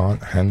just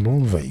can't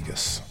handle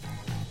Vegas.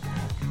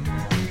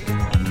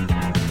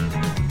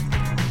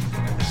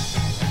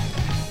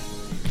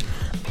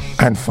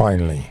 And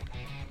finally,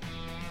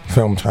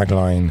 film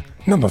tagline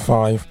number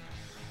 5.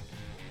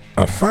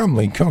 A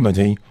family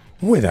comedy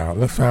without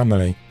the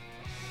family.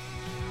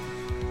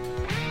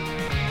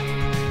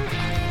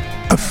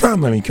 A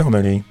family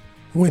comedy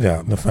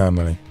without the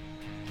family.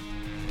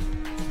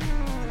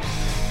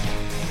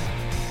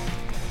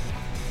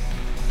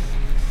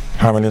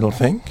 Have a little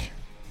think,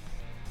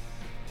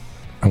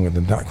 and we'll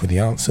be back with the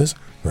answers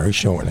very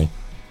shortly.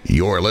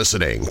 You're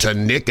listening to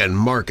Nick and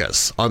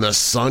Marcus on the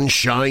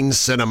Sunshine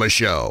Cinema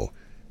Show.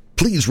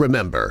 Please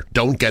remember,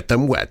 don't get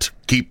them wet,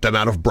 keep them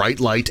out of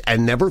bright light,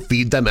 and never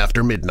feed them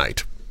after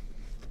midnight.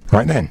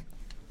 Right then,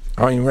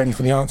 are you ready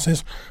for the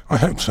answers? I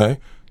hope so,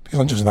 because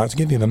I'm just about to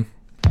give you them.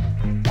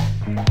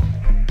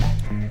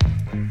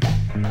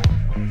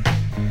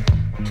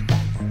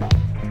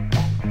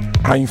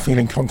 Are you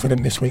feeling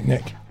confident this week,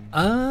 Nick?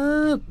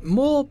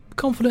 More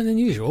confident than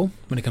usual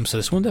when it comes to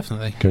this one,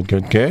 definitely. Good.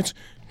 Do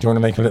you want to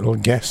make a little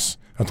guess,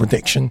 a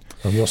prediction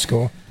of your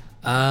score?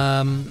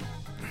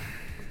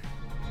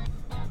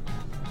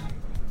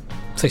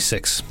 Say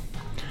 6.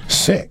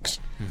 6?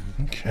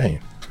 Mm-hmm. Okay.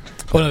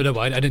 Oh, no,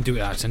 I didn't do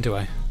it out of 10, do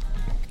I?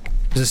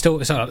 Is it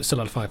still out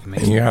of 5 for me?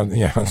 Yeah.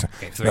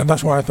 Okay,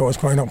 that's why I thought it was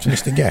quite an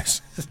optimistic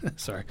guess.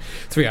 Sorry.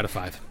 3 out of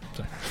 5.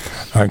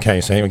 Sorry. Okay,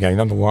 so here we go.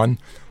 Number 1.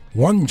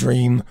 One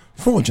Dream,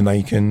 4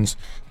 Jamaicans,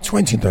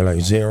 20 Below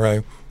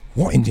Zero.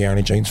 What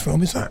Indiana Jones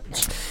film is that?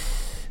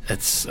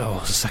 It's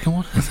the second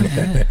one.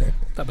 Yeah.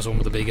 That was one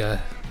with the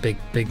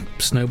big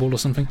snowball or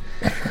something.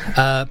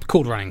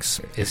 Cool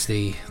Runnings is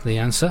the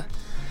answer.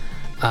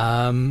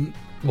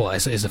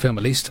 Is the film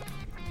at least?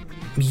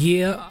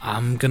 Year,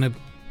 I'm gonna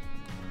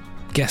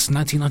guess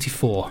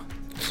 1994.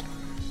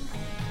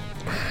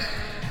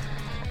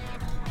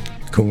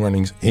 Cool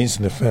Runnings is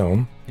the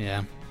film.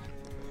 Yeah.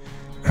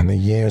 And the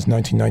year is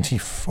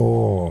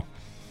 1994.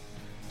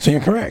 So you're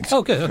correct.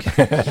 Oh, good.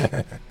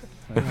 Okay.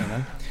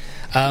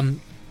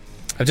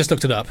 I've just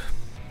looked it up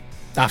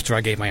after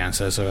I gave my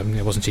answer, so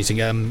I wasn't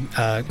cheating.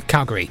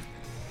 Calgary.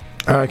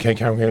 Okay,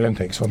 Calgary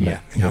Olympics, wasn't it?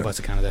 Yeah,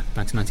 Alberta, Canada,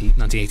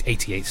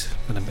 1988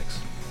 Olympics.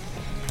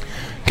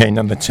 Okay,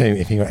 number 2.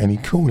 If you got any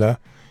cooler,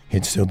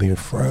 it'd still be a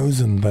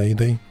Frozen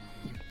lady.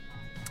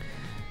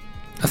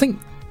 I think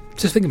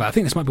this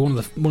might be one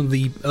of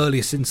the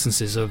earliest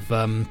instances of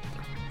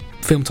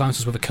film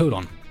titles with a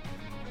colon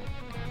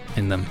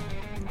in them,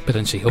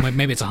 potentially, or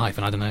maybe it's a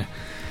hyphen. I don't know.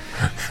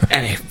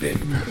 Anyway,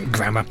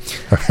 grammar.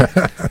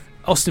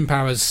 Austin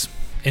Powers'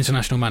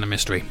 International Man of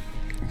Mystery.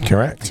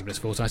 Correct. Its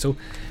full title,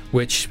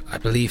 which I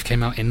believe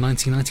came out in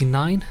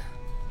 1999.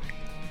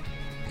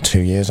 2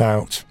 years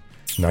out,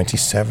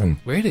 97.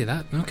 Really?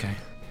 That okay?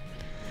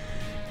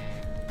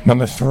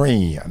 Number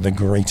 3, The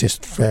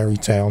Greatest Fairy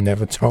Tale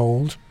Never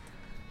Told.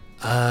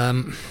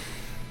 I've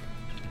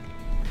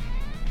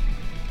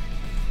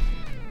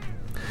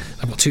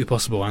got 2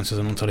 possible answers.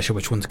 I'm not entirely sure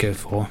which one to go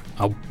for.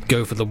 I'll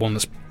go for the one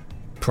that's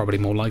probably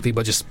more likely,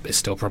 but it's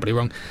still probably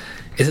wrong.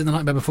 Is it The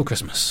Nightmare Before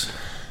Christmas?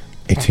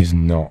 It is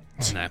not.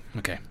 No.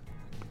 Okay.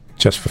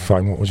 Just for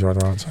fun, what was your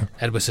other answer?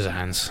 Edward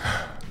Scissorhands.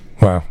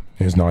 Well,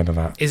 it was neither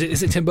that.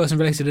 Is it Tim Burton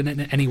related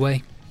in any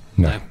way?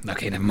 No.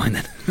 Okay, never mind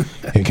then.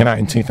 It came out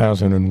in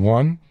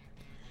 2001.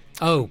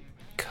 Oh,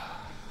 God.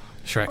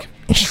 Shrek.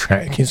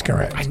 Shrek is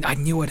correct. I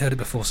knew I'd heard it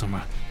before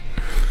somewhere.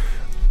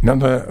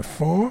 Number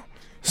 4,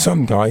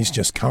 Some Guys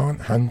Just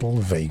Can't Handle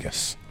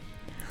Vegas.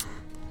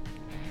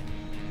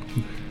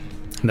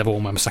 Never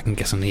won my second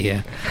guess on the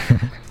year.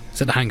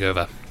 Is it The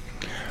Hangover?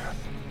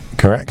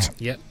 Correct.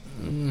 Yep.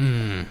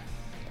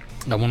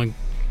 I want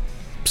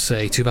to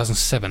say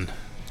 2007.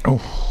 Oh.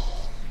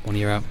 1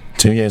 year out.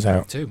 2 years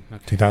out. 2.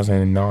 Okay.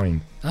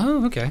 2009.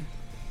 Oh, okay.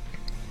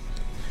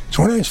 It's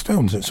one of those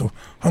films that sort of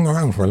hung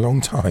around for a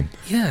long time.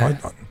 Yeah.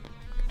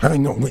 Had I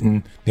not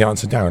written the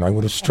answer down, I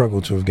would have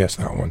struggled to have guessed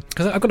that one.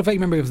 Because I've got a vague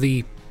memory of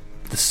the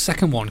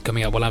second one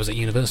coming out while I was at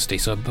university,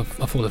 so I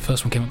thought the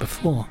first one came out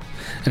before.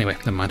 Anyway,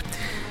 never mind.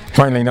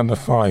 Finally, number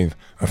 5,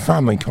 a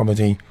family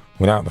comedy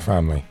without the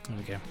family.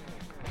 Okay.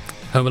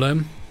 Home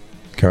Alone?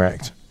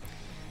 Correct.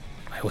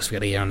 I always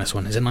forget the year on this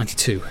one. Is it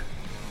 92?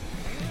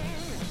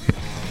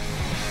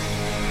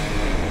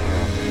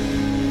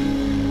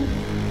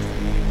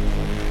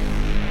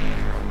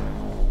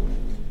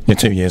 You're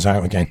 2 years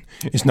out again.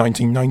 It's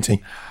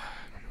 1990.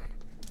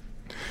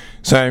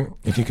 So,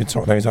 if you could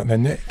sort those up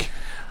then, Nick.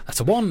 That's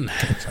a 1.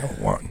 It's a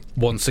 1.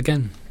 Once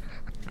again.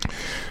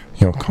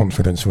 Your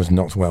confidence was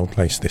not well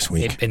placed this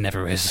week. It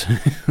never is.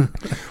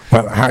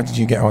 Well, how did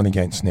you get on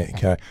against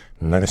Nick?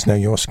 Let us know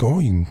your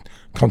score. You can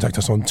contact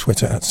us on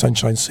Twitter at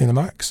Sunshine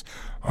Cinemax.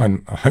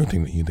 I'm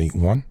hoping that you beat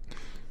 1.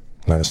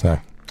 Let us know.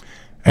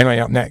 Anyway,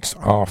 up next,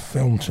 our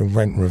film to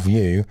rent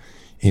review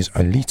is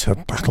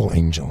Alita Battle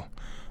Angel,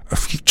 a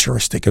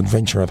futuristic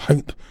adventure of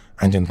hope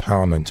and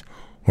empowerment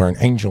where an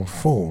angel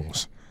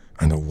falls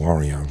and a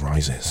warrior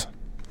rises.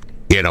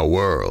 In a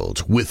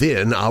world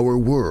within our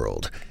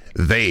world,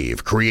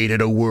 they've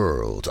created a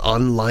world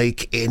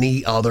unlike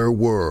any other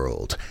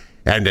world.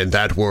 And in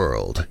that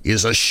world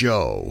is a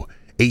show,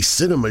 a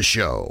cinema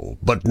show,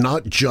 but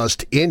not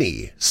just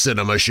any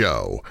cinema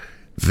show.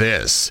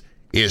 This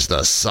is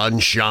the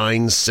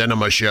Sunshine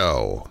Cinema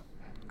Show.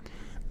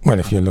 Well,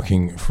 if you're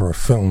looking for a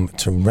film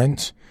to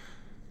rent,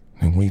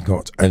 then we've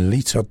got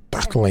Alita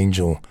Battle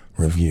Angel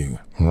review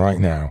right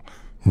now,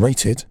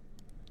 rated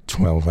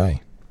 12A.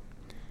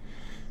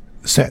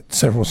 Set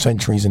several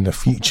centuries in the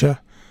future,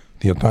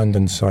 the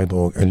abandoned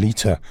cyborg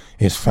Alita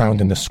is found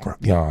in the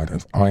scrapyard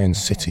of Iron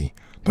City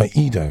by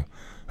Ido,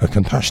 a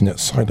compassionate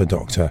cyber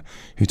doctor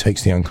who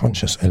takes the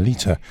unconscious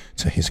Alita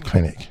to his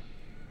clinic.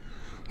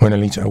 When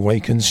Alita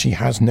awakens, she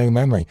has no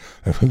memory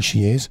of who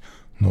she is,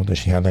 nor does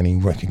she have any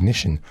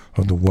recognition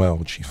of the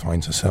world she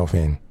finds herself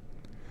in.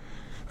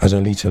 As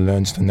Alita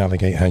learns to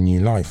navigate her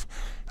new life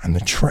and the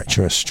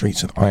treacherous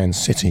streets of Iron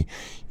City,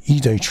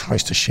 Ido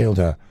tries to shield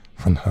her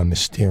from her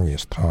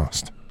mysterious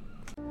past.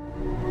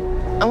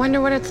 I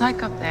wonder what it's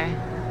like up there.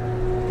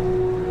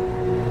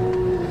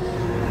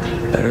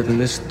 Better than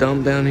this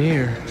dump down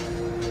here.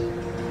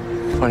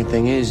 Funny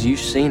thing is, you've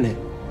seen it.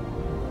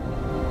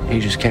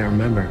 You just can't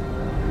remember.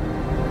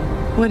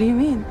 What do you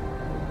mean?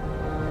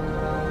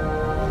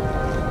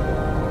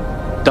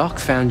 Doc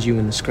found you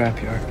in the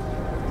scrapyard.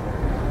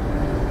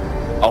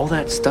 All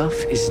that stuff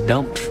is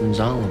dumped from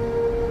Zalem.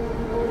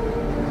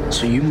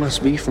 So you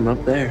must be from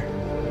up there.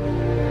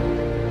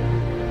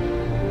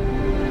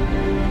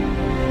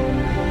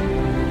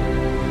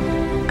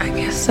 I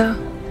guess so.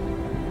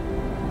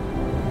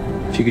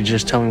 If you could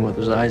just tell me what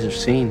those eyes have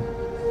seen.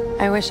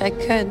 I wish I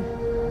could.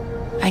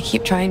 I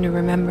keep trying to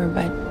remember,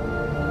 but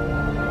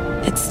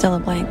it's still a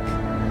blank.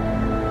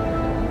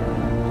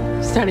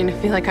 I'm starting to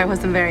feel like I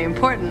wasn't very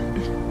important.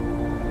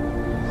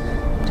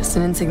 Just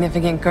an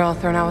insignificant girl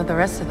thrown out with the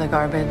rest of the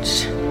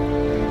garbage.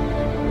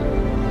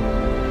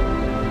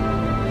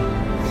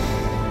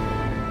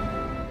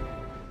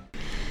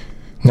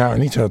 Now,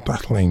 Alita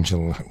Battle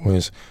Angel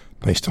was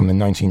based on the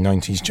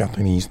 1990s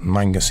Japanese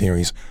manga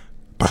series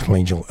Battle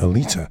Angel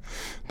Alita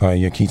by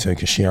Yukito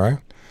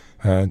Kishiro.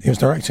 It was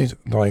directed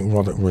by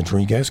Robert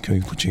Rodriguez,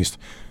 co-produced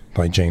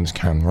by James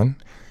Cameron.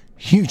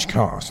 Huge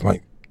cast,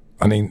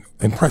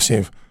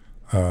 impressive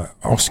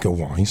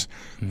Oscar-wise.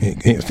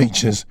 It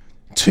features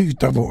 2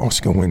 double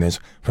Oscar winners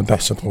for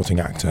Best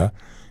Supporting Actor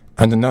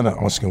and another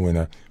Oscar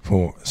winner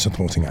for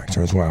Supporting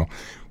Actor as well.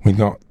 We've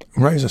got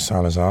Rosa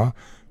Salazar,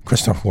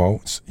 Christoph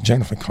Waltz,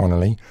 Jennifer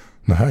Connelly,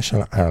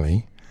 Mahershala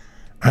Ali,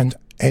 and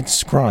Ed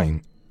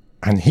Skrein.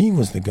 And he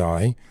was the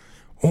guy,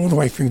 all the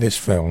way through this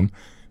film,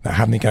 that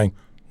had me going,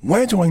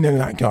 where do I know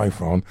that guy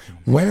from?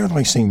 Where have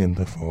I seen him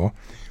before?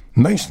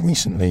 Most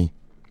recently,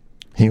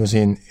 he was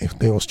in If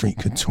Beale Street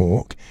Could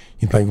Talk.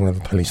 He played one of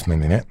the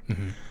policemen in it.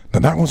 Mm-hmm.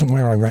 But that wasn't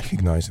where I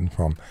recognised him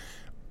from.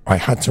 I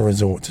had to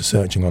resort to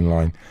searching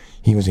online.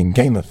 He was in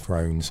Game of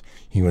Thrones.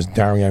 He was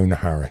Dario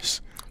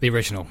Naharis. The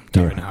original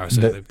Dario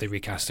Naharis. They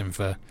recast him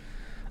for...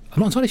 I'm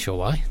not entirely sure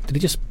why. Did he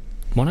just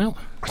want out?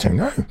 I don't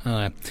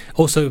know.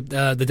 Also,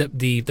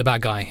 the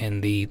bad guy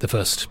in the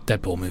first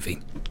Deadpool movie.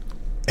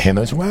 Him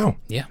as well.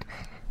 Yeah.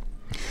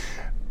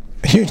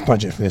 A huge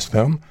budget for this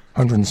film,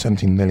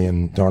 $117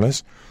 million.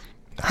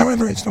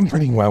 However, it's done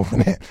pretty well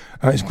from it.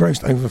 It's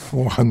grossed over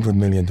 $400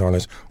 million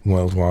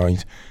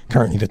worldwide,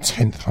 currently the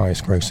 10th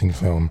highest grossing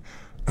film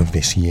of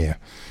this year.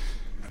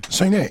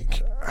 So,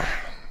 Nick,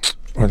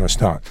 where do I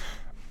start?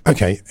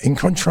 Okay, in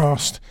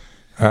contrast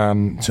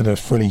to the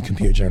fully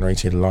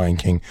computer-generated Lion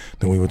King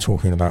that we were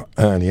talking about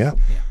earlier,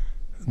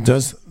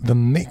 does the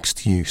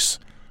mixed use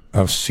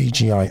of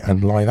CGI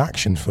and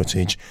live-action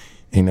footage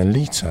in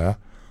Alita,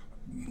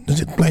 does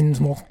it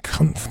blend more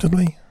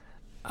comfortably?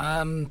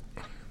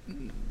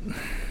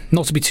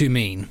 Not to be too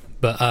mean,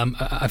 but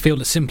I feel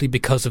that simply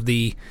because of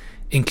the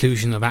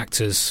inclusion of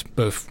actors,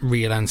 both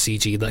real and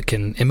CG, that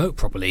can emote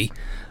properly,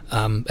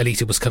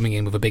 Alita was coming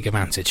in with a big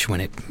advantage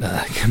when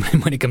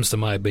it comes to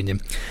my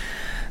opinion.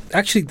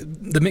 Actually,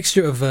 the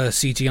mixture of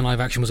CG and live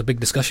action was a big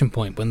discussion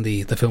point when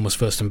the film was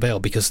first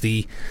unveiled, because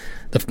the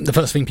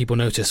first thing people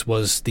noticed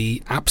was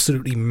the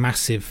absolutely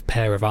massive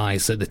pair of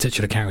eyes that the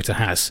titular character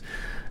has,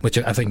 which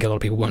I think a lot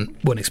of people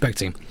weren't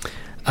expecting.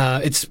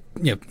 It's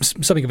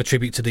something of a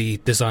tribute to the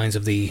designs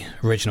of the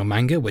original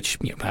manga, which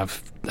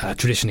have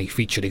traditionally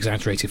featured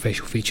exaggerated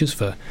facial features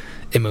for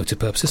emotive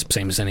purposes,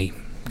 same as any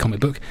comic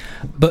book.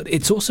 But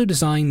it's also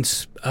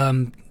designed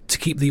to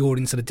keep the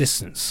audience at a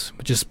distance,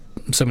 which is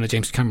something that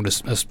James Cameron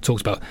has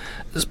talked about.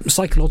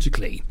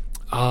 Psychologically,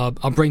 our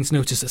brains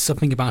notice that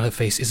something about her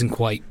face isn't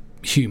quite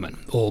human,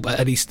 or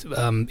at least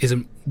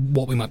isn't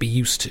what we might be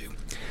used to.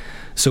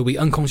 So we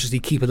unconsciously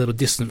keep a little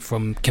distant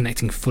from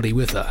connecting fully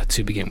with her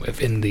to begin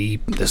with, in the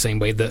same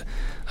way that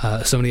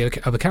so many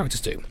other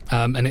characters do.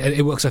 And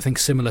it works, I think,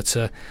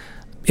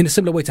 in a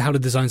similar way to how the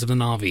designs of the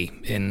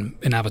Na'vi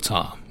in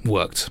Avatar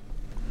worked,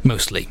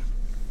 mostly.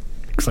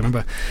 Because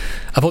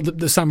I thought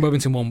the Sam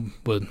Worthington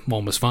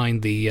one was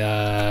fine, the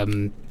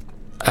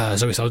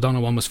Zoe Saldana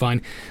one was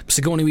fine.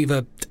 Sigourney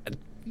Weaver,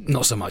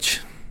 not so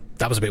much.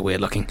 That was a bit weird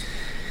looking.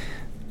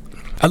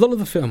 A lot of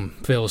the film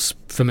feels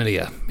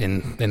familiar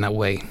in that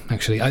way,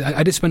 actually.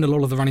 I did spend a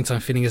lot of the running time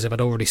feeling as if I'd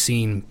already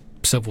seen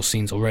several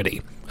scenes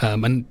already,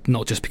 and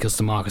not just because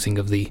the marketing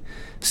of the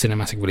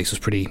cinematic release was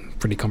pretty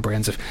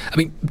comprehensive. I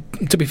mean,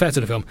 to be fair to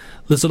the film,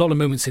 there's a lot of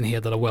moments in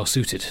here that are well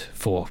suited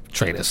for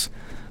trailers.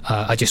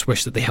 I just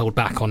wish that they held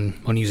back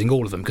on using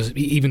all of them, because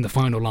even the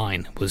final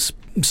line was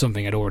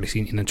something I'd already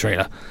seen in the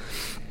trailer.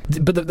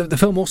 But the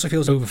film also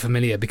feels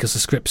over-familiar because the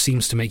script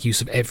seems to make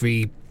use of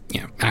every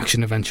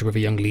action adventure with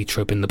a young lead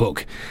trope in the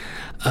book,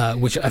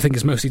 which I think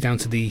is mostly down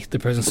to the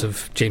presence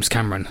of James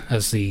Cameron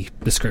as the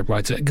script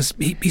writer, because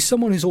he's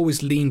someone who's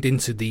always leaned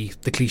into the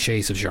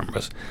cliches of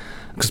genres.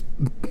 Because,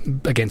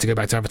 again, to go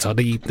back to Avatar,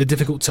 the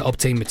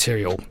difficult-to-obtain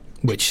material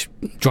which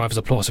drives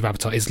the plot of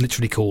Avatar is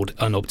literally called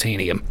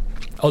unobtainium.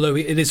 Although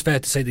it is fair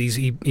to say that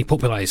he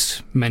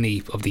popularised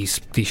many of these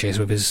cliches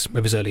with his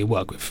earlier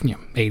work, with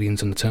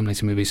Aliens and the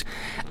Terminator movies,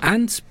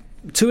 and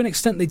to an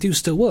extent they do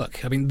still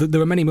work. I mean,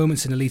 there are many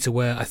moments in Alita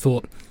where I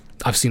thought,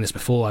 I've seen this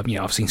before.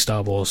 I've seen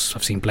Star Wars,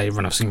 I've seen Blade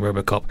Runner, I've seen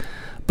RoboCop,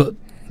 but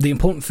the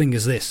important thing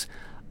is this: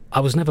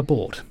 I was never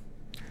bored.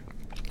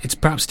 It's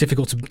perhaps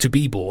difficult to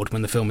be bored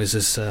when the film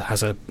has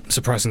a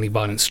surprisingly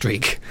violent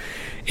streak.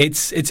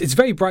 It's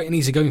very bright and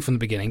easygoing from the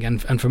beginning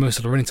and for most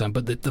of the running time,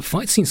 but the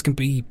fight scenes can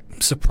be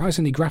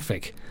surprisingly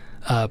graphic.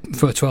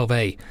 For a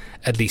 12A,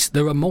 at least,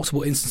 there are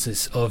multiple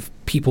instances of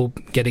people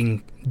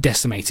getting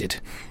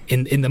decimated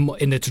in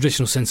the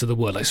traditional sense of the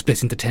word, like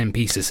split into 10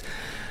 pieces,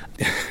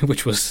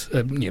 which was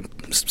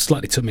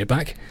slightly took me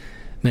aback.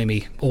 made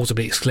me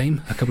audibly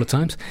exclaim a couple of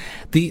times.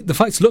 The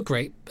fights look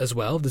great as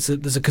well.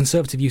 There's a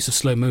conservative use of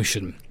slow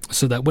motion,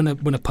 so that when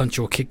a punch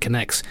or kick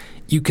connects,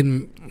 you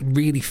can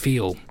really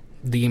feel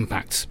the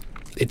impact.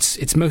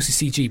 It's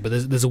mostly CG,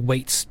 but there's a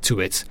weight to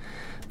it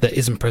that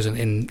isn't present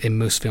in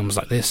most films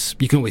like this.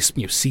 You can always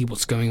see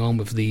what's going on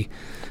with the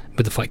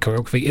fight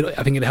choreography.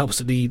 I think it helps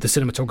that the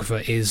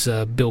cinematographer is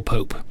Bill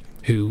Pope,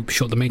 who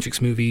shot the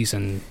Matrix movies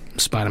and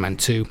Spider-Man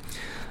 2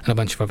 and a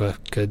bunch of other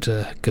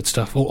good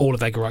stuff. All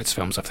of Edgar Wright's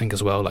films, I think,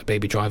 as well, like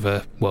Baby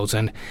Driver, World's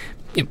End.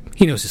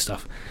 He knows his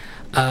stuff.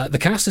 The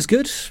cast is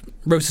good.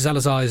 Rosa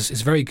Salazar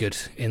is very good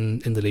in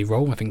the lead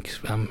role. I think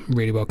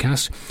really well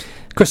cast.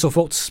 Crystal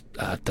Fultz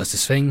does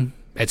his thing.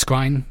 Ed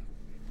Skrein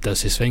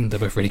does his thing. They're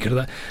both really good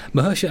at that.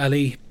 Mahershala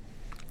Ali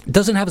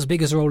doesn't have as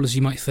big as a role as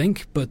you might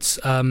think, but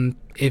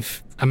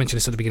if I mentioned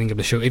this at the beginning of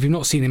the show, if you've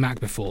not seen him act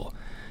before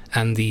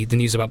and the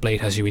news about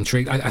Blade has you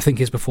intrigued, I think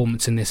his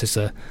performance in this is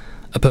a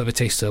perfect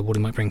taster of what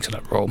he might bring to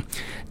that role.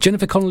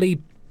 Jennifer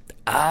Connelly,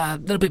 a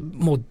little bit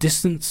more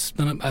distant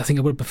than I think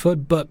I would have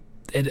preferred, but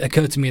it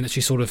occurred to me that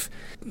she's sort of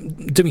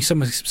doing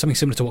something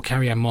similar to what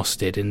Carrie-Anne Moss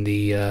did in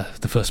the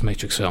first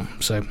Matrix film.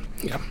 So,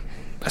 yeah,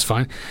 that's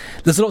fine.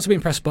 There's a lot to be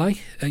impressed by.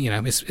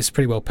 It's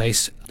pretty well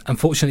paced.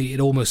 Unfortunately, it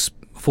almost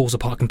falls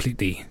apart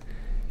completely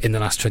in the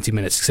last 20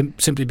 minutes,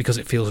 simply because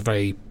it feels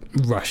very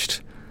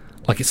rushed,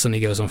 like it suddenly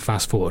goes on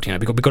fast forward.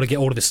 We've got to get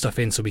all of this stuff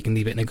in so we can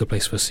leave it in a good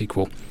place for a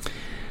sequel.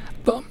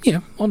 But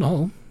on the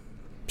whole,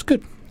 it's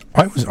good.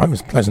 I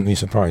was pleasantly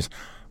surprised.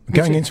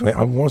 Going into it,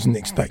 I wasn't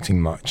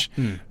expecting much,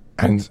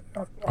 and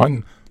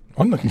I'm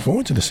looking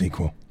forward to the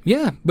sequel.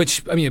 Yeah,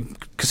 which,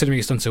 considering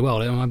it's done so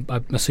well,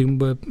 I assume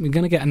we're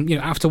going to get. And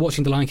after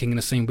watching The Lion King in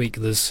the same week,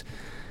 there's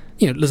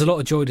a lot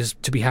of joy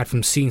to be had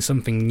from seeing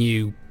something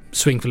new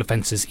swing for the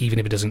fences, even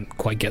if it doesn't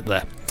quite get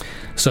there.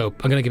 So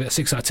I'm going to give it a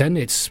 6 out of 10.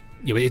 It's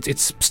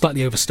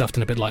slightly overstuffed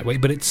and a bit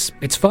lightweight, but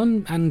it's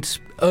fun and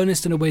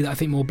earnest in a way that I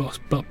think more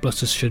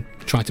blockbusters should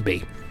try to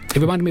be. It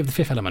reminded me of The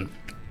Fifth Element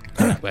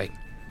in that way,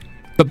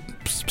 but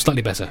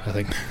slightly better, I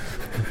think.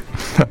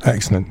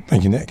 Excellent,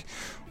 thank you, Nick.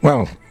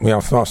 Well, we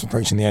are fast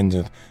approaching the end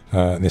of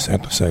this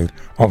episode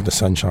of the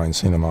Sunshine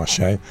Cinema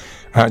Show.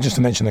 Just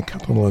to mention a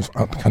couple of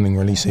upcoming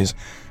releases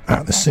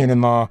at the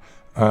cinema,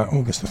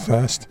 August the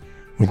 1st,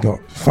 we've got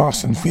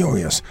Fast and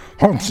Furious,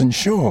 Hobbs and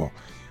Shaw,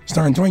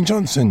 starring Dwayne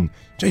Johnson,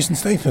 Jason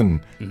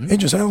Statham,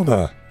 Idris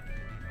Elba.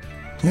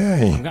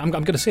 Yay. I'm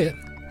going to see it.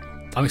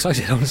 I'm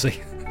excited,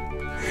 honestly.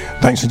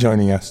 Thanks for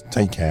joining us.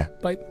 Take care.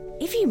 Bye.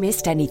 If you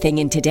missed anything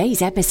in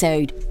today's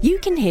episode, you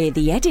can hear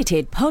the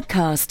edited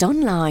podcast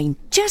online.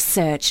 Just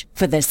search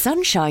for the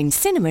Sunshine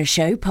Cinema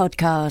Show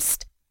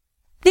podcast.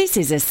 This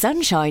is a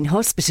Sunshine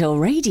Hospital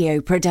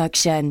radio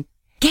production.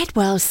 Get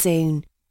well soon.